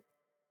about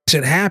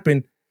should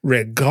happen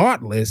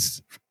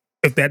regardless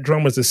if that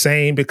drummer's the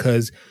same,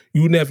 because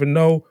you never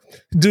know.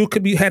 Dude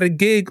could had a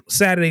gig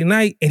Saturday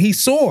night and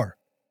he's sore.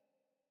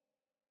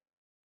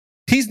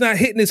 He's not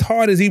hitting as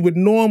hard as he would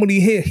normally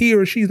hit. He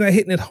or she's not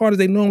hitting as hard as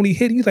they normally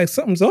hit. He's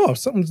something's off.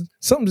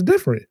 Something's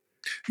different.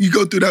 You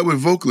go through that with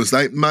vocalists.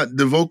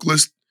 The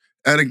vocalist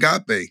at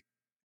Agape,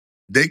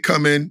 they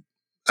come in.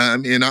 I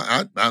mean,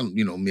 I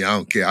you know me, I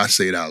don't care. I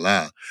say it out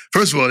loud.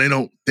 First of all,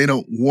 they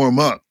don't warm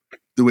up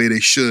the way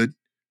they should,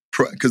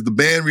 because the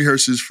band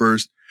rehearses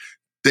first.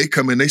 They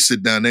come in, they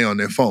sit down, they on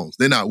their phones.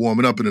 They're not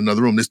warming up in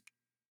another room. There's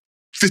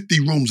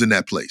 50 rooms in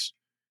that place.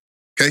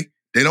 Okay,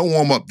 they don't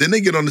warm up. Then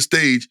they get on the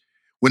stage.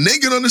 When they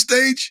get on the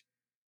stage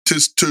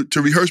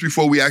to rehearse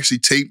before we actually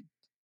tape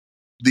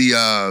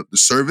the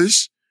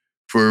service.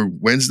 For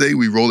Wednesday,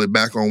 we roll it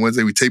back on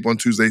Wednesday. We tape on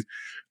Tuesdays.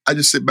 I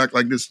just sit back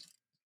like this.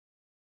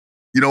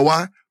 You know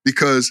why?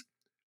 Because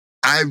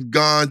I've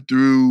gone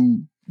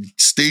through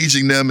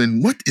staging them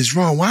and what is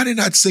wrong? Why are they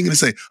not singing the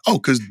same? Oh,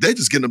 because they're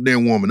just getting up there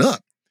and warming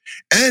up.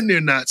 And they're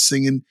not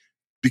singing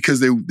because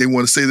they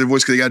want to say their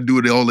voice because they got to do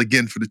it all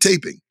again for the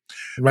taping.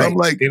 Right. I'm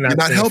like, you're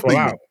not helping me.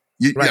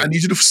 I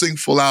need you to sing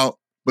full out,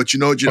 but you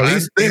know what? You're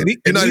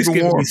not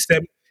even warm.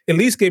 At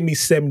least give me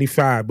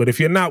 75. But if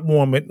you're not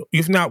warmed up,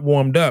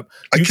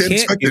 you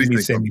can't give me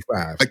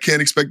 75. I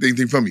can't expect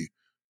anything from you.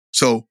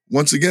 So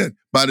once again,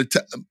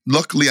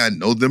 luckily I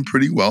know them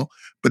pretty well,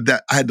 but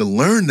that I had to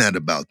learn that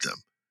about them,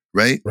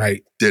 right?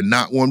 Right. They're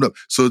not warmed up.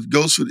 So it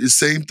goes for the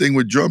same thing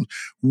with drums.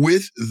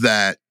 With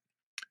that,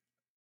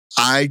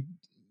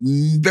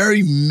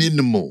 very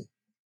minimal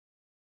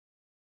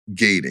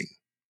gating,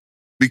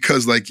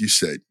 because like you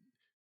said,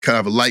 kind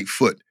of a light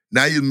foot.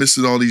 Now you're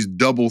missing all these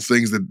double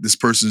things that this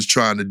person's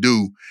trying to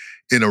do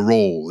in a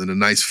roll, in a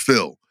nice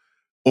fill,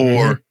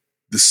 or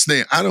the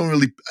snare.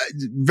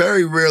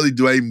 Very rarely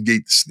do I even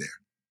gate the snare.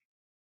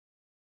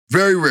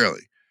 Very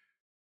rarely.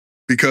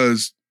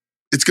 Because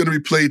it's going to be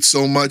played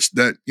so much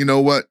that, you know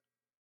what?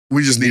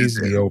 We just need it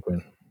to be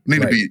open. We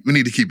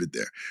need to keep it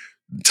there.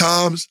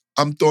 Toms,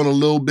 I'm throwing a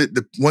little bit.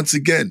 Once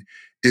again,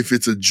 if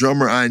it's a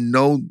drummer I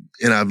know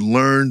and I've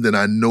learned, then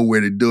I know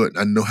where to do it.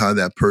 I know how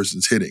that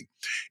person's hitting.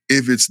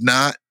 If it's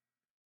not,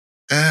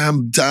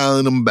 I'm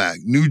dialing them back.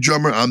 New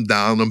drummer, I'm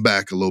dialing them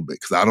back a little bit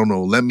because I don't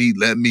know. Let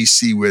me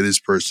see where this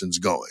person's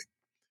going.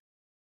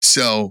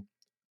 So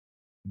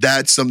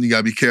that's something you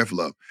gotta be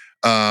careful of.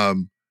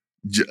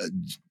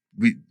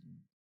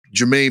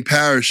 Jermaine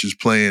Parrish is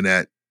playing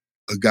at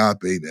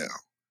Agape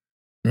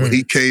now. When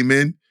he came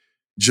in,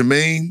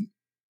 Jermaine,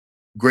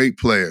 great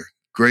player,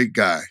 great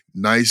guy,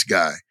 nice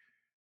guy,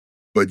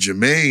 but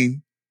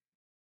Jermaine,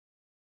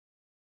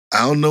 I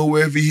don't know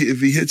if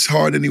he hits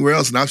hard anywhere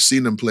else, and I've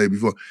seen him play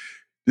before.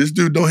 This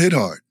dude don't hit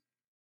hard.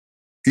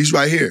 He's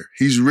right here.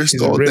 He's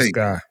wrist all day.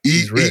 Guy.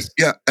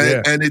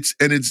 And it's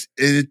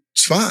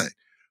fine.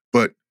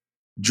 But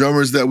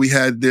drummers that we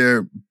had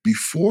there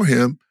before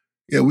him,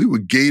 we were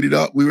gated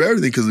up. We were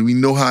everything because we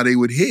know how they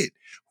would hit.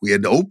 We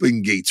had to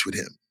open gates with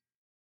him.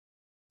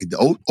 We had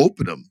to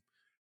open them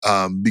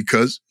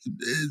because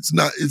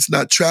it's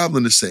not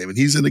traveling the same. And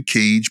he's in a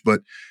cage,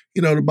 but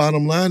the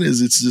bottom line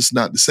is it's just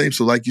not the same.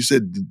 So like you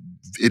said,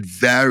 it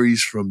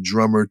varies from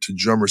drummer to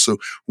drummer. So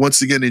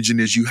once again,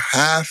 engineers, you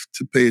have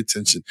to pay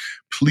attention.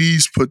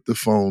 Please put the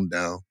phone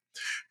down.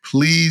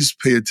 Please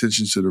pay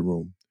attention to the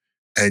room.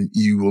 And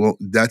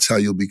that's how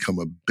you'll become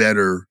a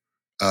better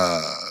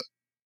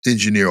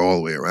engineer all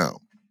the way around.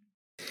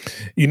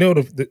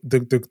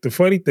 The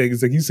funny thing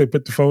is, like you said,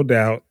 put the phone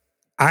down.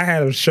 I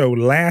had a show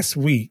last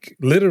week.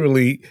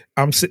 Literally,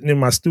 I'm sitting in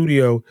my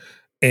studio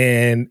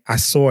and I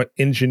saw an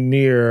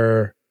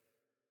engineer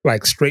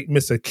like straight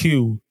miss a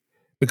cue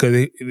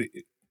because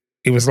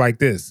it was like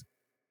this.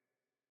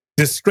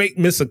 Just straight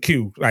miss a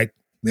cue. Like,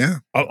 yeah.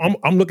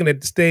 I'm looking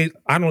at the stage.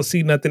 I don't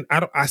see nothing.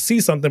 I see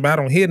something, but I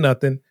don't hear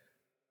nothing.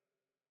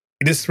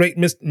 It just straight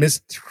missed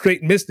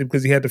it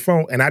because he had the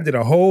phone. And I did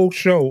a whole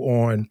show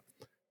on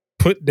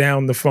put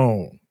down the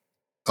phone.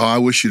 Oh, I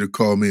wish you'd have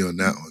called me on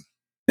that one.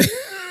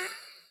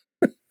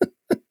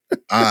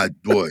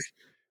 Boy,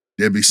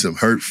 there'd be some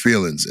hurt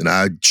feelings, and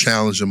I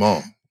challenge them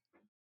all.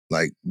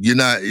 Like, you're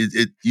not,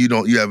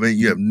 you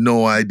have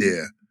no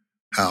idea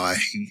how I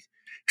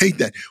hate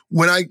that.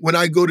 When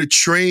I go to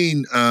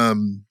train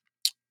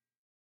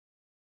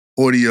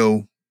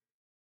audio,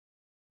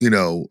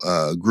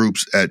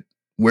 groups at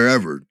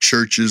wherever,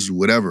 churches,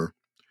 whatever,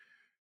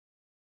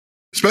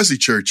 especially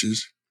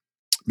churches,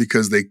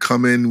 because they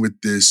come in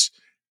with this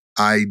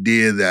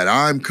idea that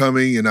I'm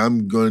coming and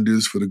I'm going to do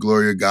this for the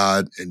glory of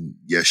God. And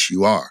yes,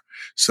 you are.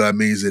 So that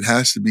means it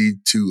has to be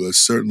to a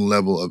certain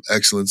level of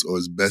excellence or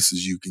as best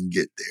as you can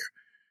get there.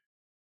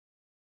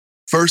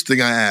 First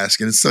thing I ask,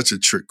 and it's such a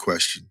trick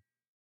question.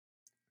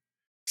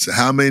 So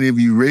how many of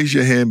you, raise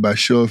your hand by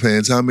show of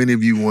hands, how many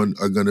of you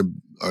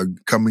are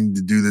coming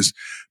to do this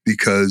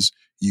because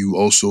you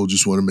also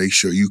just want to make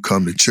sure you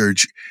come to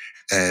church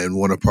and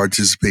want to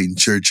participate in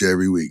church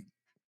every week?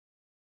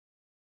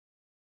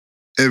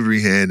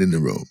 Every hand in the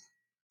room.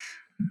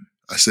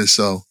 I said,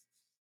 so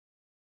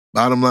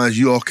bottom line is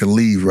you all can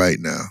leave right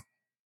now.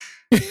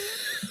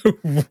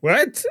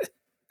 What?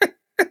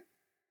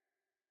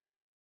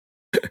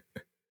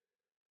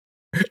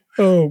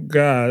 Oh,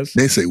 gosh.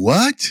 They say,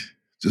 what?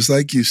 Just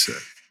like you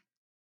said.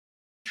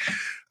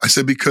 I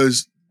said,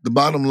 because the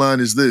bottom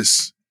line is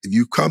this. If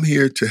you come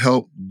here to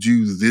help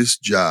do this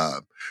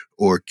job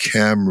or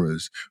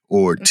cameras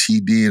or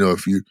TD, or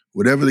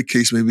whatever the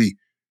case may be,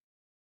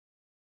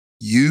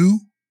 you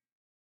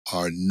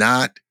are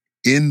not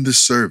in the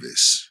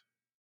service.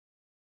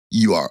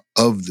 You are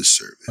of the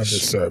service. Of the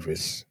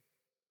service.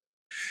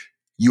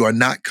 You are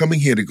not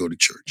coming here to go to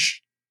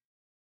church.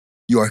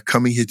 You are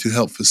coming here to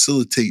help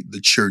facilitate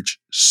the church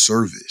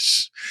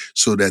service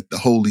so that the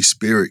Holy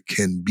Spirit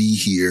can be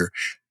here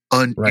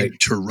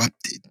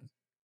uninterrupted.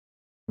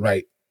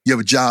 Right. You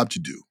have a job to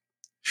do.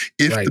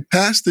 If the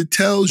pastor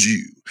tells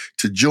you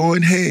to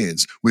join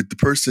hands with the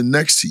person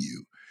next to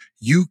you,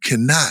 you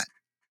cannot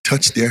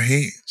touch their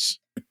hands.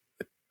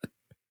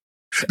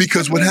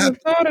 Because what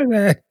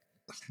happened?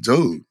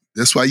 Dude,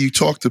 that's why you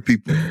talk to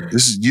people.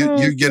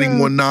 You're getting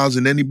more knowledge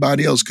than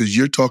anybody else because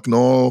you're talking to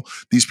all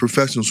these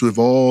professionals who have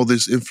all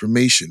this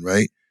information,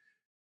 right?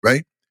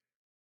 Right?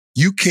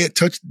 You can't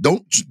touch,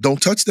 don't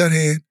touch that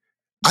hand.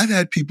 I've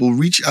had people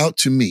reach out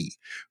to me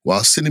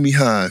while sitting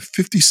behind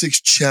 56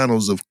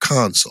 channels of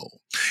console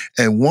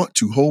and want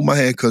to hold my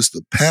hand because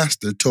the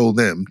pastor told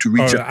them to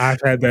reach out.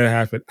 I've had that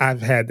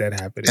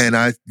happen. And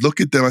I look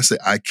at them, I say,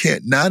 I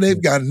can't. Now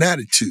they've got an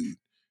attitude.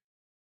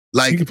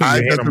 Like, you can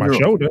put your hand on my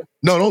shoulder.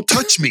 No, don't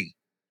touch me.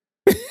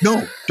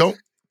 No, don't.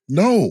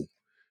 No.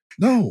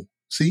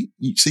 See,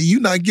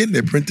 you're not getting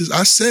it, Prentice.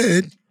 I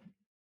said,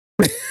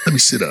 let me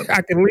sit up.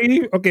 I can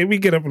leave? Okay, we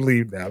get up and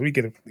leave now.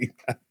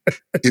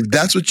 If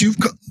that's what you've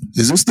come,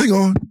 is this thing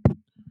on?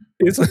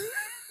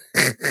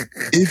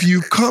 If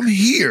you come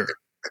here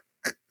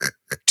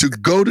to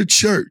go to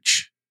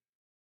church,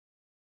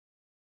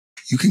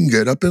 you can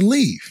get up and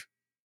leave.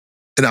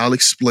 And I'll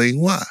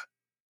explain why.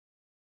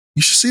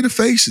 You should see the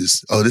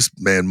faces. Oh, this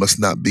man must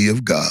not be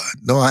of God.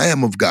 No, I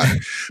am of God.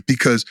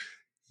 Because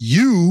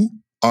you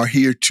are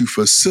here to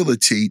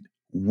facilitate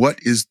what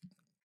is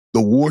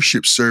the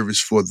worship service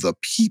for the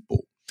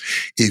people.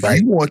 If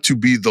you want to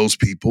be those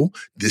people,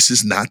 this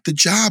is not the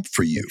job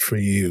for you. For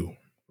you,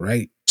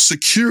 right?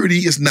 Security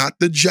is not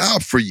the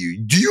job for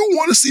you. Do you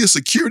want to see a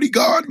security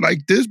guard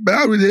like this,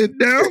 bowed his head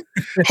down,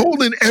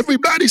 holding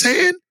everybody's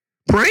hand,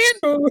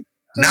 praying?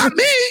 Not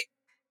me.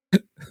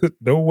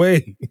 No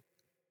way.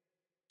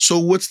 So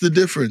what's the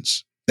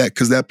difference?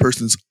 Because that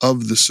person's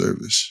of the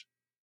service,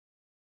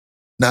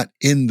 not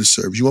in the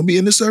service. You want to be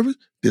in the service?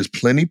 There's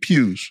plenty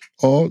pews.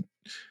 You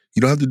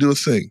don't have to do a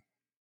thing.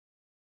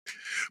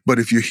 But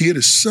if you're here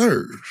to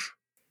serve,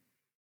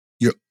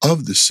 you're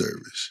of the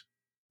service,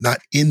 not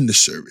in the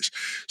service.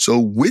 So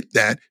with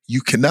that,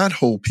 you cannot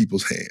hold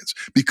people's hands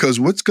because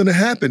what's going to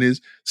happen is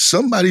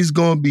somebody's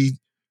going to be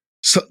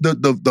So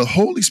the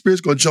Holy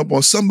Spirit's going to jump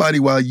on somebody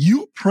while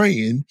you're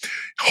praying,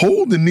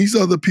 holding these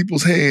other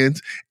people's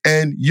hands,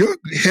 and your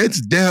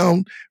head's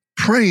down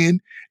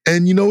praying.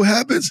 And you know what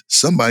happens?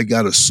 Somebody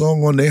got a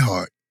song on their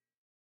heart.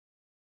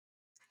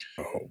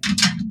 Oh.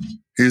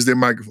 Here's their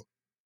microphone.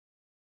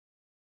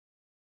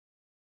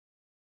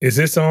 Is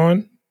this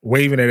on?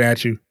 Waving it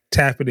at you,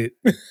 tapping it.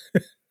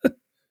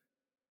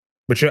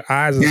 But your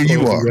eyes are Here closed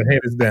you are. and your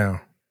head is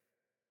down.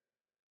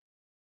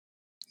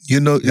 You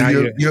know, Now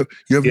you're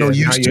of no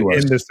use to you're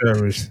us. in the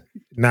service,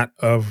 not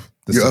of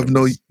the You're service. of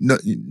no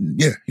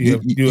yeah.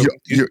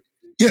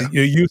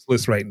 You're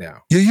useless right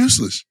now. You're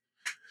useless.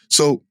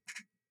 So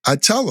I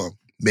tell them,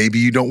 maybe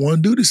you don't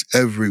want to do this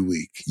every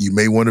week. You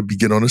may want to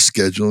get on a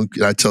schedule.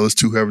 I tell us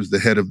to whoever's the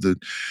head of the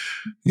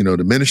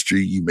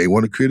ministry, you may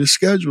want to create a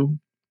schedule.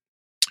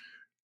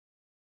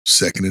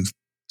 Second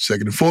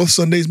and fourth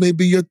Sundays may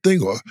be your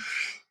thing, or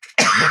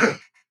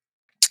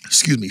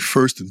excuse me,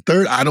 first and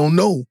third. I don't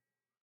know.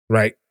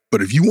 Right.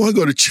 But if you want to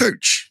go to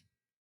church,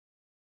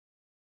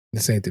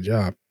 this ain't the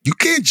job. You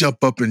can't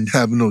jump up and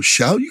have no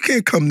shout. You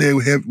can't come there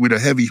with a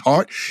heavy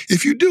heart.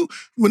 If you do,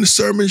 when the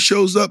sermon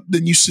shows up,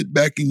 then you sit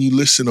back and you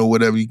listen or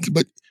whatever.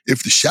 But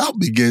if the shout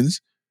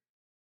begins,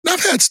 and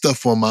I've had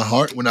stuff on my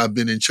heart when I've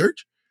been in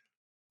church,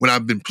 when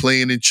I've been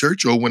playing in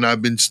church, or when I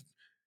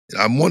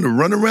want to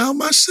run around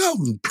myself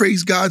and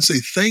praise God and say,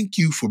 thank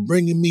you for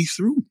bringing me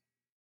through.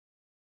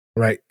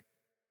 Right.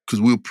 Because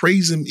we'll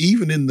praise him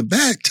even in the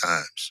bad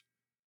times.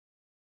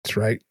 That's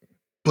right.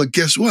 But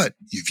guess what?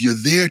 If you're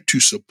there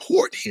to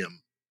support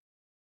him,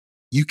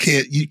 you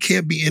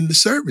can't be in the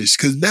service,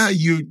 because now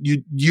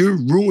you're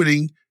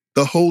ruining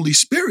the Holy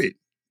Spirit.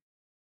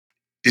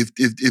 If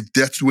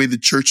that's the way the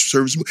church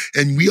service moves.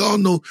 And we all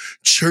know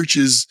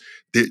churches,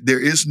 there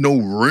is no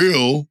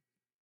real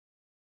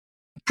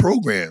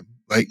program.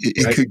 Like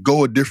it right. could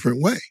go a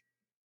different way.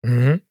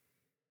 Mm-hmm.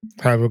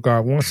 However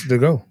God wants it to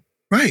go.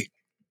 Right.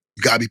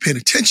 You gotta be paying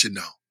attention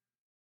now.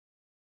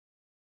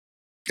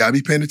 Gotta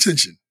be paying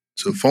attention.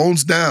 So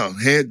phone's down.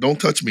 Hand,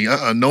 don't touch me.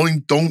 Don't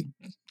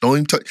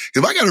even touch.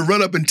 If I gotta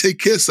run up and take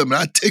care of something,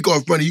 I take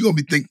off running, you're gonna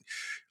be thinking,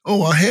 oh,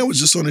 my hand was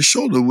just on his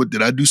shoulder. What,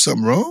 did I do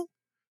something wrong?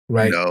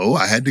 Right. No,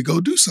 I had to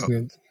go do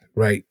something.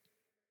 Right.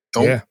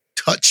 Don't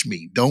touch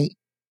me. Don't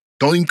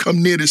even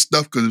come near this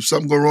stuff, because if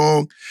something go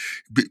wrong,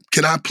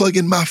 can I plug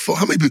in my phone?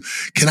 How many people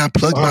can I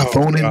plug my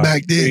phone in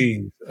back there?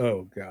 Please.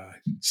 Oh God.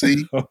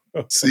 See,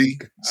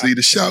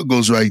 the shout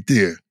goes right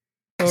there.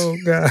 Oh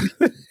God.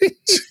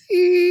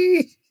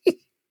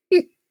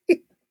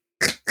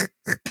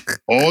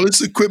 All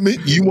this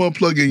equipment you want to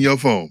plug in your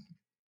phone.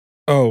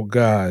 Oh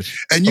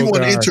gosh. And you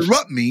want to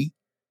interrupt me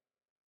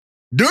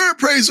during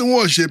praise and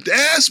worship to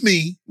ask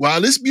me,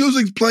 while this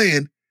music's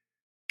playing,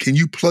 can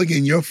you plug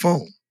in your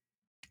phone?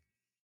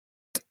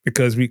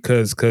 Because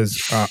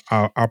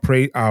our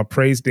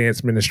praise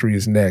dance ministry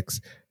is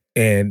next,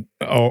 and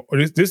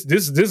this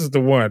is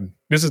the one.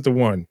 This is the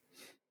one.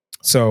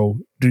 So,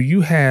 do you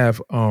have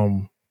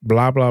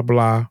blah blah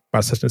blah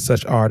by such and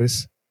such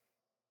artist?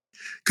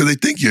 Because they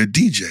think you're a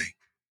DJ.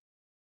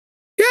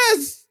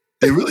 Yes,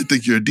 they really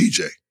think you're a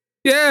DJ.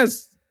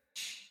 Yes.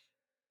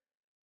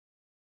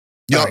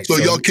 Y'all, right, so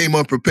y'all came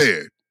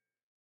unprepared.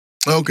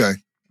 Okay.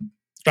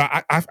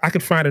 I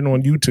could find it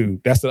on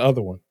YouTube. That's the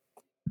other one.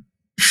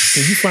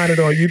 Can you find it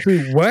on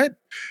YouTube? What?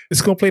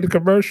 It's gonna play the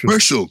commercial.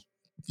 Commercial.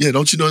 Yeah,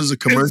 don't you know there's a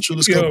commercial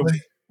that's gonna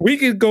play? We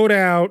could go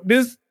down.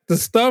 The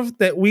stuff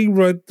that we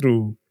run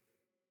through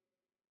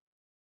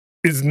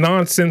is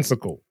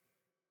nonsensical.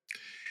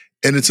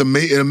 And it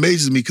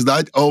amazes me, because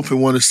I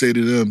often want to say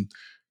to them,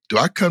 do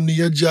I come to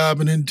your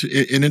job and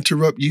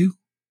interrupt you?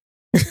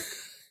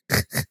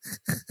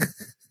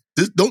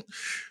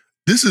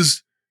 This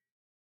is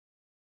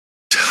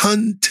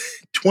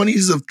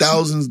 20s of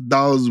thousands of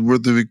dollars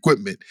worth of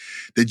equipment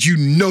that you've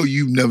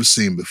never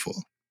seen before.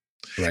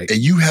 Right. And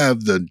you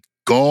have the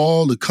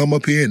gall to come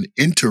up here and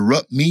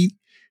interrupt me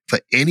for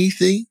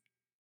anything?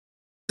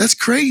 That's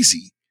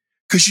crazy.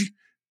 Because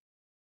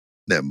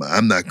never mind,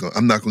 I'm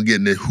not gonna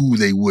get into who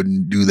they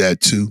wouldn't do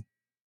that to.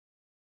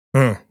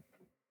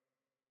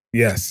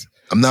 Yes.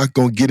 I'm not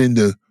gonna get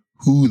into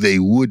who they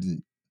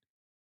wouldn't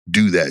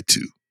do that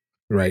to.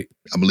 Right.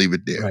 I'm gonna leave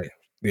it there. Right.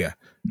 Yeah.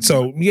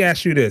 So let me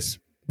ask you this.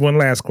 One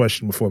last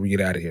question before we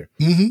get out of here.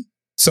 Mm-hmm.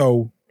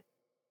 So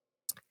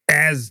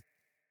as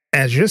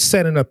you're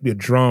setting up your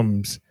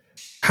drums,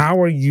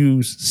 how are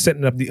you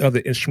setting up the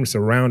other instruments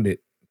around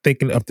it,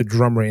 thinking of the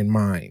drummer in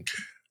mind?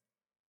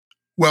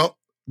 Well,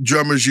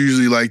 drummers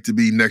usually like to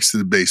be next to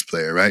the bass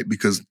player, right?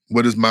 Because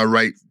what is my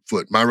right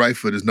foot? My right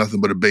foot is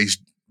nothing but a bass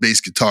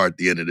guitar at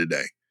the end of the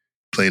day.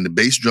 Playing the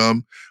bass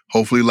drum,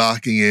 hopefully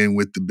locking in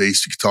with the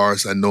bass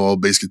guitarist. I know all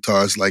bass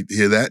guitarists like to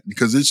hear that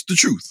because it's the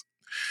truth.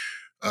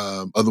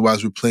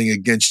 Otherwise, we're playing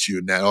against you,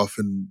 and that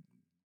often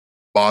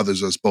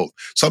bothers us both.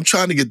 So I'm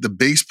trying to get the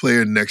bass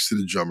player next to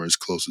the drummer as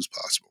close as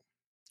possible.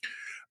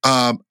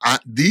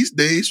 These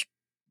days,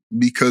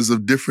 because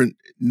of different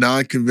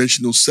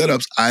non-conventional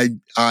setups,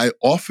 I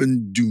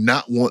often do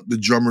not want the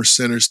drummer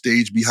center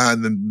stage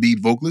behind the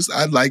lead vocalist.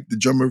 I like the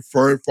drummer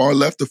far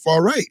left or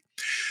far right.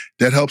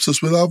 That helps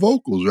us with our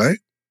vocals, right?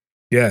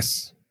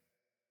 Yes.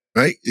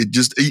 Right?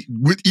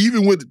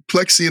 Even with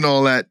plexi and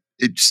all that,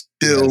 it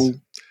still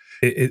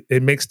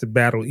it makes the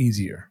battle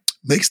easier.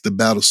 Makes the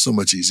battle so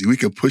much easier. We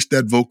can push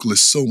that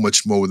vocalist so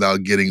much more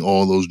without getting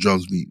all those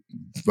drums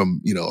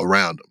from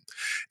around them.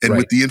 And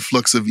with the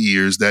influx of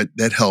ears,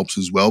 that helps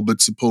as well.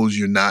 But suppose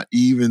you're not,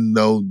 even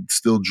though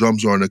still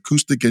drums are an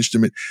acoustic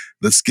instrument,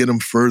 let's get them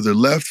further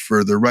left,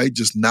 further right,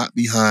 just not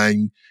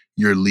behind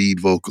your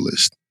lead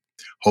vocalist.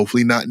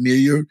 Hopefully not near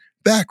your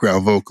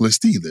background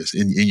vocalist either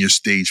in your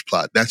stage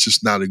plot. That's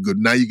just not a good.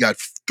 Now you got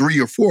 3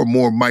 or 4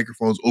 more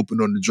microphones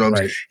open on the drums.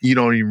 Right. You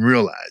don't even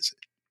realize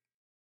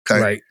it.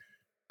 Okay. Right.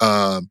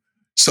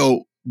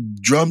 So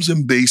drums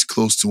and bass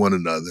close to one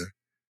another.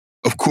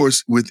 Of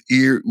course, within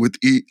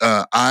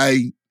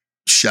eye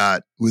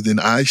shot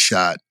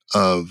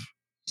of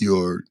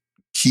your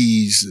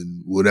keys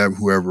and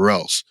whoever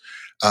else.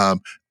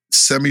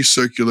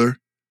 Semicircular,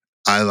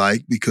 I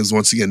like, because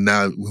once again,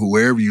 now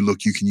wherever you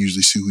look, you can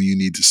usually see who you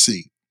need to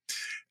see.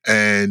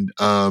 And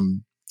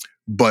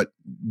but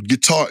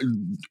guitar,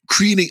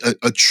 creating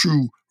a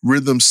true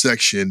rhythm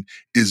section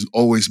is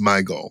always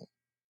my goal.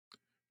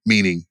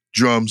 Meaning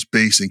drums,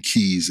 bass, and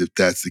keys, if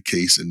that's the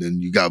case. And then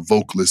you got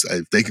vocalists.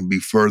 If they can be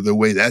further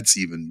away, that's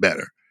even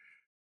better.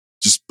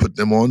 Just put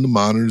them on the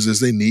monitors as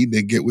they need.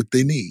 They get what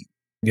they need.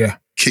 Yeah.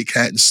 Kick,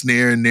 hat, and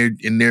snare in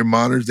their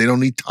monitors. They don't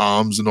need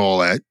toms and all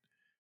that.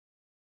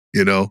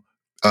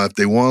 If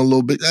they want a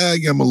little bit, I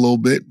give them a little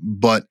bit.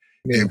 But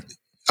if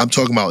I'm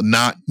talking about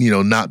not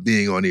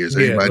being on ears.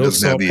 Everybody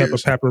doesn't have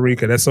ears. Pepper,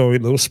 paprika. That's all. A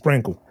little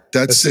sprinkle.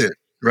 That's it.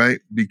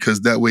 Right?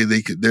 Because that way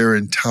they're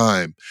in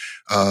time.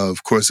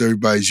 Of course,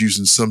 everybody's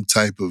using some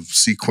type of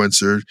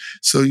sequencer.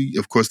 So,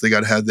 of course, they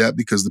got to have that,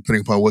 because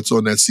depending upon what's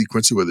on that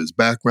sequencer, whether it's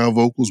background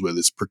vocals, whether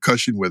it's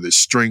percussion, whether it's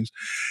strings,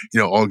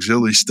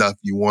 auxiliary stuff,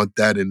 you want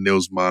that in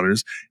those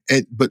monitors.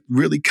 But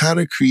really kind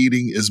of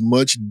creating as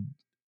much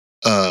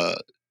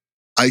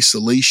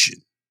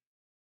isolation.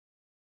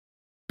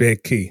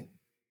 Big key.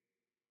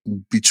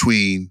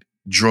 Between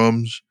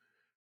drums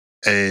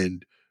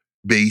and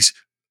bass.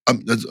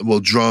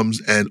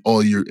 Drums and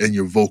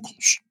your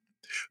vocals.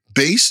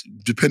 Bass,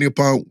 depending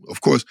upon,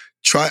 of course,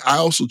 I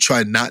also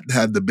try not to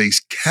have the bass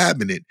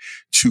cabinet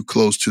too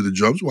close to the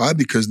drums. Why?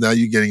 Because now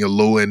you're getting a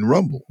low end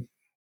rumble.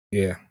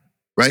 Yeah.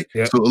 Right?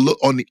 Yep. So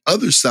on the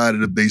other side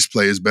of the bass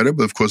player is better,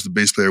 but of course the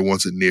bass player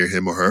wants it near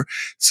him or her.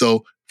 So,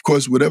 of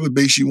course, whatever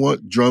bass you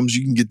want, drums,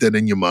 you can get that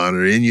in your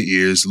monitor, in your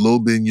ears, a little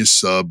bit in your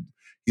sub,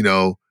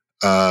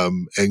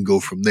 and go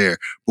from there.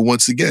 But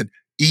once again,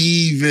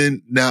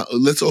 even now,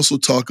 let's also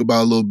talk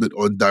about a little bit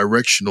on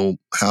directional,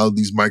 how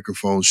these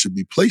microphones should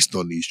be placed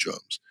on these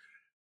drums,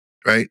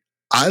 right?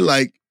 I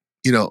like,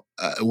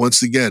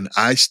 once again,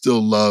 I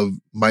still love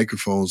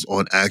microphones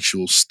on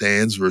actual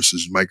stands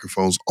versus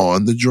microphones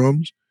on the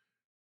drums.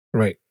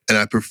 Right. And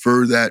I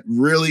prefer that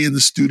really in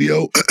the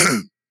studio.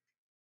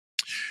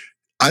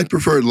 I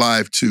prefer it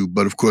live too,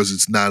 but of course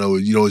it's not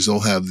always, you always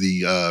don't have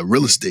the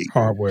real estate.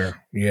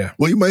 Hardware, yeah.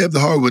 Well, you might have the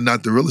hardware,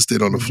 not the real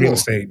estate on the floor. Real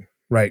estate,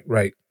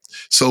 right.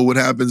 So what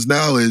happens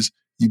now is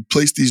you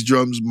place these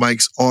drums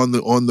mics on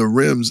the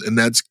rims, and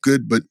that's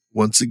good. But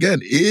once again,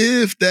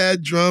 if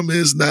that drum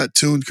is not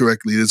tuned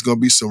correctly, there's going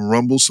to be some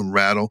rumble, some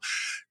rattle.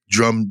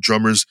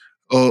 Drummers,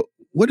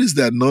 what is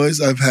that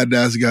noise? I've had to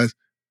ask the guys.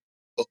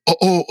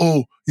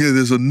 Oh, yeah.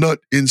 There's a nut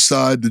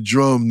inside the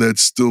drum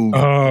that's still.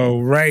 Oh,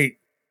 right.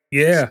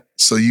 Yeah.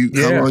 So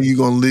how long are you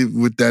going to live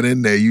with that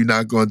in there? You're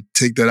not going to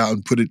take that out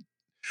and put it.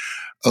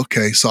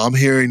 Okay, so I'm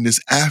hearing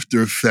this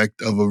after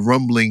effect of a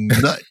rumbling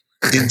nut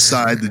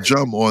inside the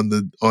drum on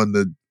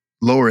the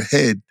lower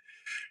head.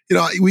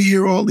 We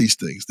hear all these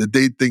things that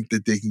they think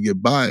that they can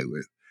get by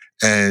with,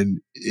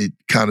 and it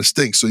kind of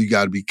stinks. So you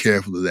got to be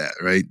careful of that,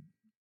 right?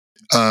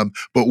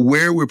 But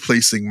where we're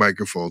placing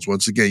microphones,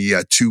 once again,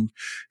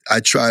 I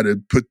try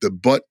to put the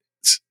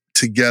butts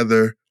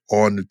together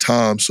on the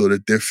tom so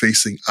that they're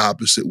facing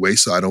opposite way,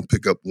 so I don't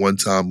pick up one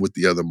tom with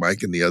the other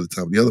mic and the other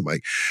tom with the other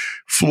mic.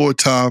 Floor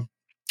tom,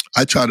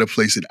 I try to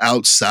place it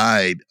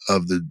outside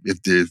of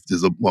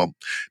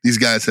these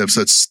guys have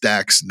such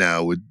stacks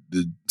now with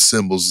the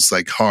cymbals. It's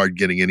like hard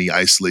getting any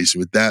isolation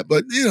with that.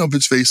 But, if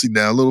it's facing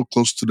down a little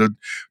close to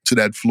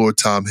that floor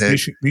tom head. At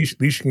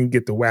least you can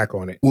get the whack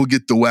on it. We'll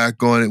get the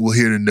whack on it. We'll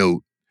hear the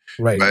note.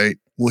 Right.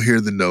 We'll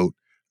hear the note.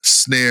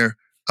 Snare,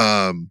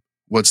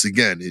 once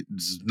again,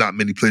 it's not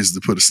many places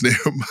to put a snare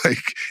mic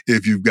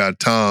if you've got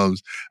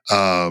toms,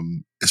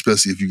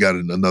 especially if you got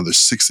another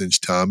 6-inch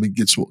tom. It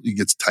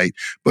gets tight.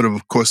 But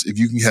of course, if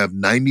you can have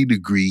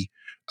 90-degree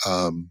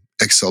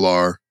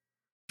XLR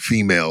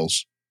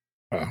females,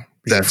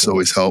 that's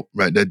always help,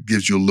 right? That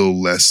gives you a little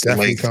less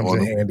definitely length comes on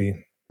in them,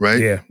 handy, right?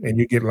 Yeah, and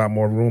you get a lot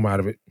more room out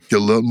of it. Get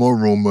a lot more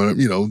room,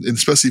 and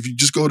especially if you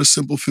just go to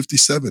simple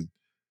 57,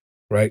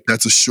 right?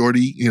 That's a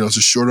shorty, it's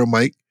a shorter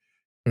mic.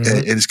 Mm-hmm.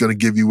 And it's going to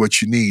give you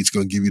what you need. It's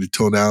going to give you the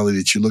tonality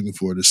that you're looking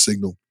for, the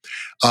signal.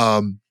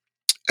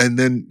 And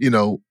then,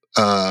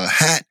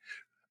 hat,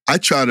 I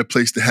try to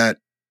place the hat.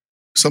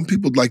 Some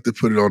people like to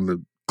put it on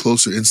the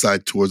closer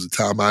inside towards the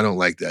top. I don't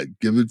like that.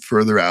 Give it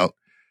further out.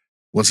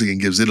 Once again,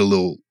 gives it a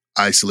little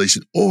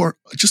isolation, or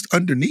just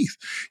underneath.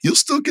 You'll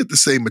still get the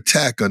same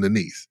attack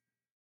underneath.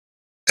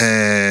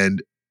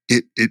 And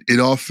it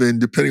often,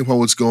 depending upon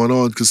what's going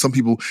on, because some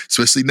people,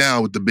 especially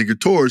now with the bigger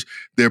tours,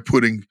 they're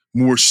putting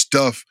more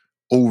stuff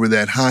over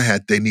that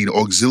hi-hat. They need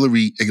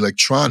auxiliary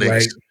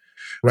electronics.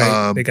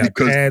 Right. They got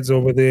pads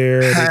over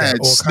there. Pads, they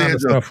got all kinds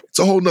of stuff. It's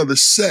a whole nother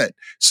set.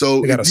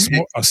 So they got a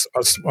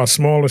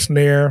smaller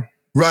snare.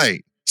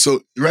 Right.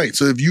 So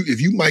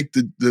if you mic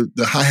the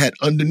hi-hat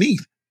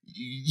underneath,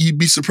 you'd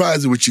be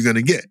surprised at what you're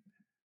gonna get.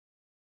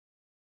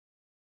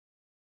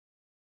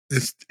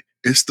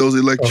 It's those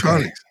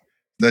electronics,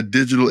 that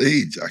digital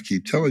age. I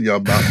keep telling y'all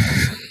about.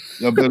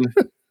 Y'all better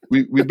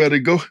we better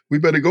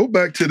go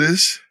back to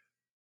this.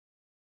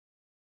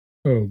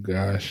 Oh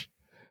gosh.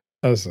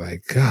 I was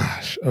like,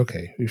 gosh,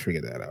 okay, we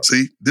figured that out.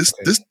 See, this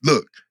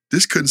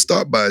couldn't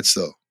start by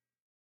itself.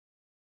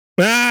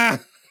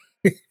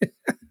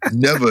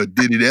 Never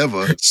did it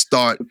ever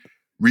start,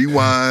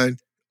 rewind,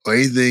 or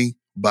anything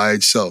by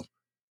itself.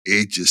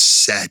 It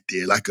just sat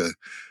there like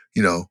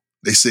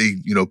they say,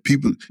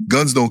 people,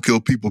 guns don't kill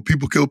people,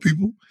 people kill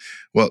people.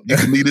 Well, you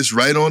can leave this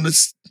right on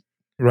this.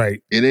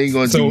 Right. It ain't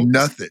going to do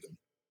nothing.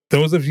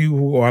 Those of you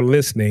who are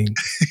listening,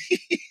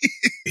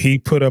 he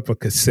put up a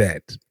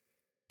cassette.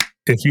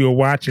 If you were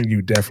watching,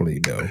 you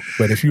definitely know.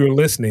 But if you were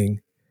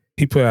listening,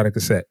 he put out a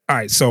cassette. All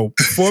right. So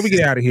before we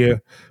get out of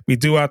here, we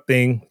do our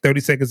thing.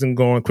 30 seconds and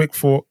going. Quick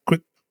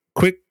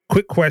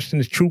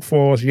questions. True,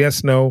 false,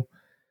 yes, no.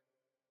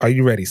 Are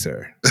you ready,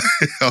 sir?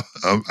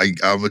 I'm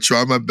gonna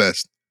try my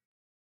best.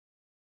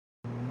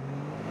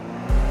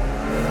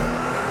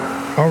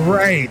 All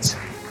right.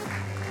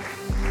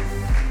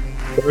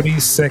 30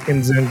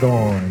 seconds and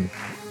gone.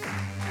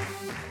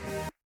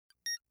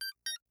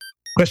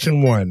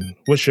 Question 1.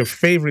 What's your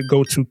favorite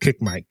go-to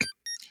kick mic?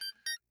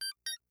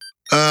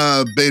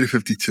 Beta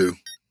 52.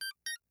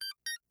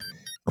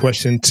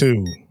 Question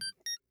 2.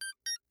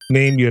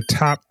 Name your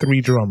top 3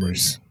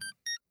 drummers.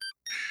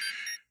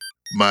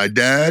 My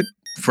dad,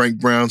 Frank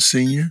Brown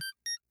Sr.,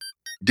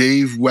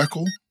 Dave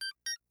Weckl,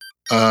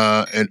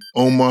 and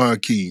Omar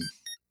Hakim.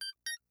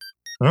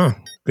 Oh,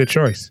 good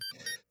choice.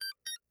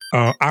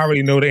 I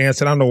already know the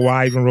answer. I don't know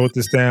why I even wrote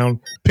this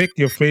down. Pick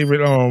your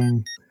favorite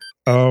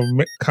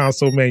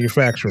console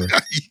manufacturer.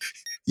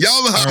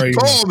 Yamaha,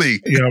 call me.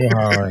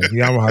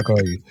 Yamaha,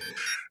 call you.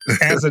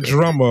 As a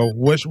drummer,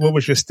 what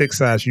was your stick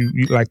size you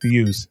like to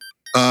use?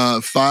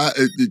 5.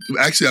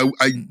 Actually,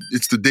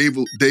 it's the Dave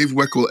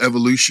Weckl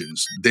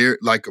Evolutions. They're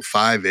like a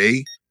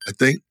 5A, I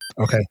think.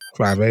 Okay,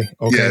 5A.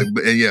 Okay,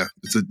 yeah,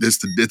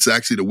 it's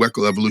actually the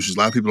Weckl Evolutions. A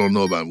lot of people don't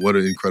know about it. What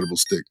an incredible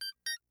stick.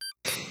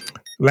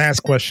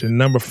 Last question,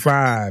 number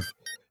 5.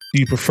 Do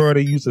you prefer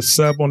to use a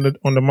sub on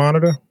the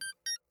monitor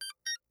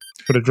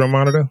for the drum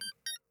monitor?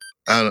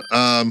 I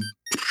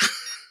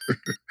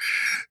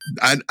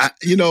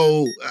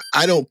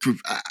don't.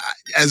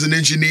 As an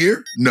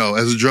engineer, no.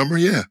 As a drummer,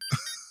 yeah.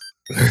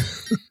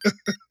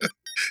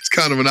 It's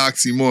kind of an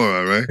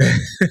oxymoron, right?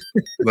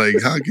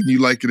 Like, how can you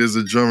like it as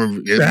a drummer?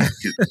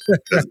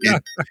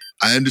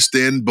 I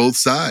understand both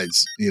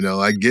sides.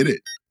 I get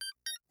it.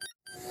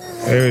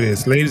 There it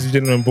is. Ladies and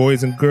gentlemen,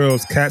 boys and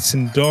girls, cats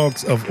and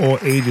dogs of all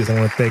ages, I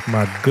want to thank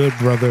my good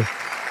brother,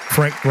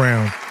 Frank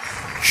Brown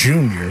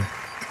Jr.,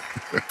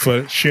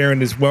 for sharing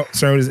this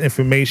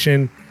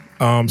information.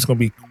 It's going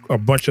to be a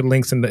bunch of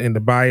links in the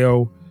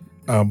bio,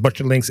 a bunch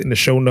of links in the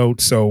show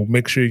notes. So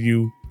make sure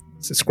you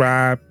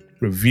subscribe,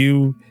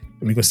 review,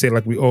 and we're going to say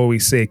like we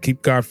always say,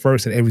 keep God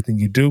first in everything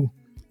you do.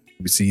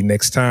 We'll see you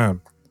next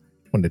time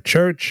on the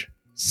Church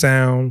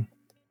Sound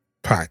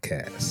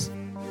Podcast.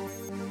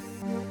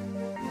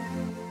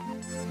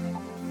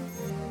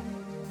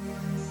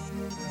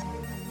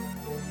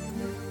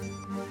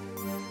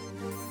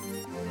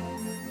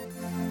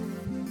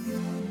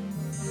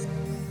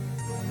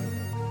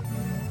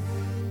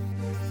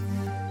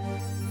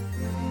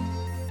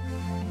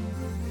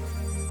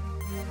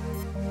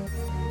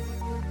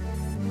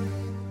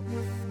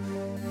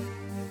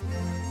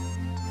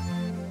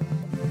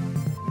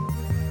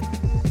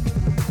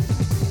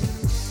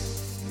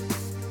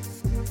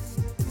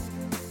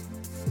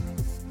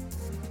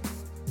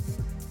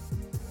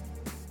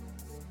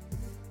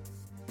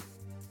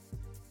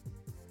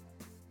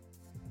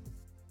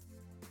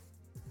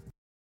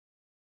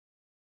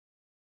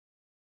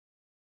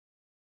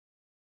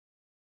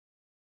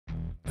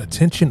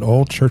 Attention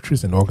all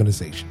churches and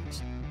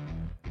organizations.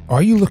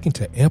 Are you looking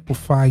to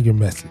amplify your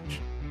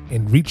message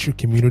and reach your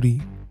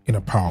community in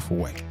a powerful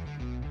way?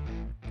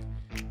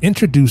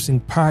 Introducing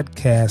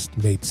Podcast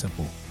Made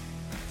Simple,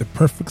 the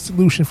perfect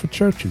solution for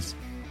churches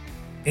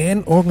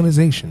and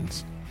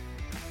organizations,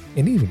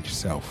 and even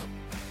yourself,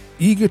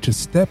 eager to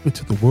step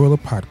into the world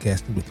of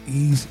podcasting with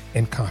ease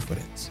and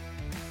confidence.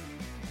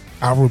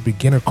 Our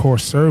beginner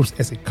course serves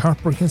as a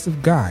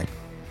comprehensive guide,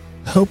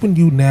 helping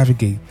you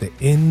navigate the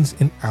ins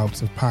and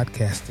outs of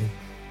podcasting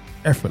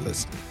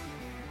effortlessly.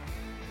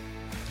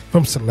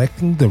 From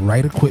selecting the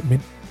right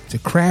equipment to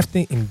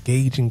crafting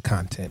engaging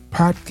content,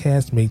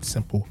 Podcast Made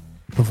Simple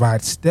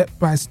provides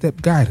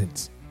step-by-step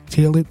guidance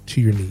tailored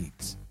to your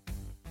needs.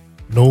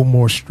 No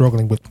more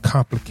struggling with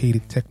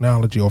complicated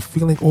technology or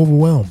feeling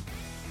overwhelmed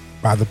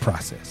by the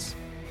process.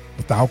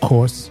 With our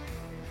course,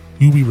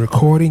 you'll be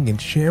recording and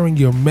sharing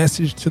your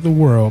message to the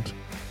world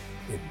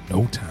in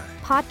no time.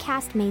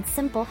 Podcast Made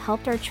Simple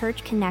helped our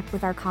church connect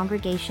with our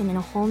congregation in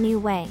a whole new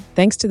way.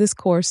 Thanks to this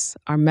course,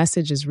 our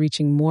message is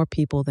reaching more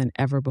people than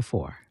ever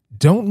before.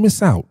 Don't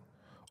miss out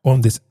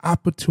on this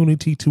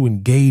opportunity to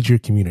engage your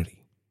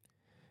community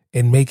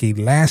and make a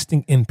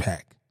lasting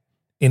impact.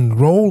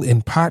 Enroll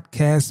in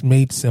Podcast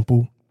Made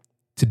Simple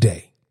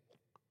today.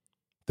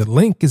 The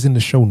link is in the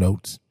show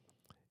notes,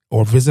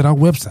 or visit our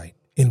website,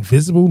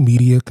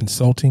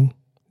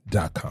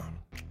 invisiblemediaconsulting.com.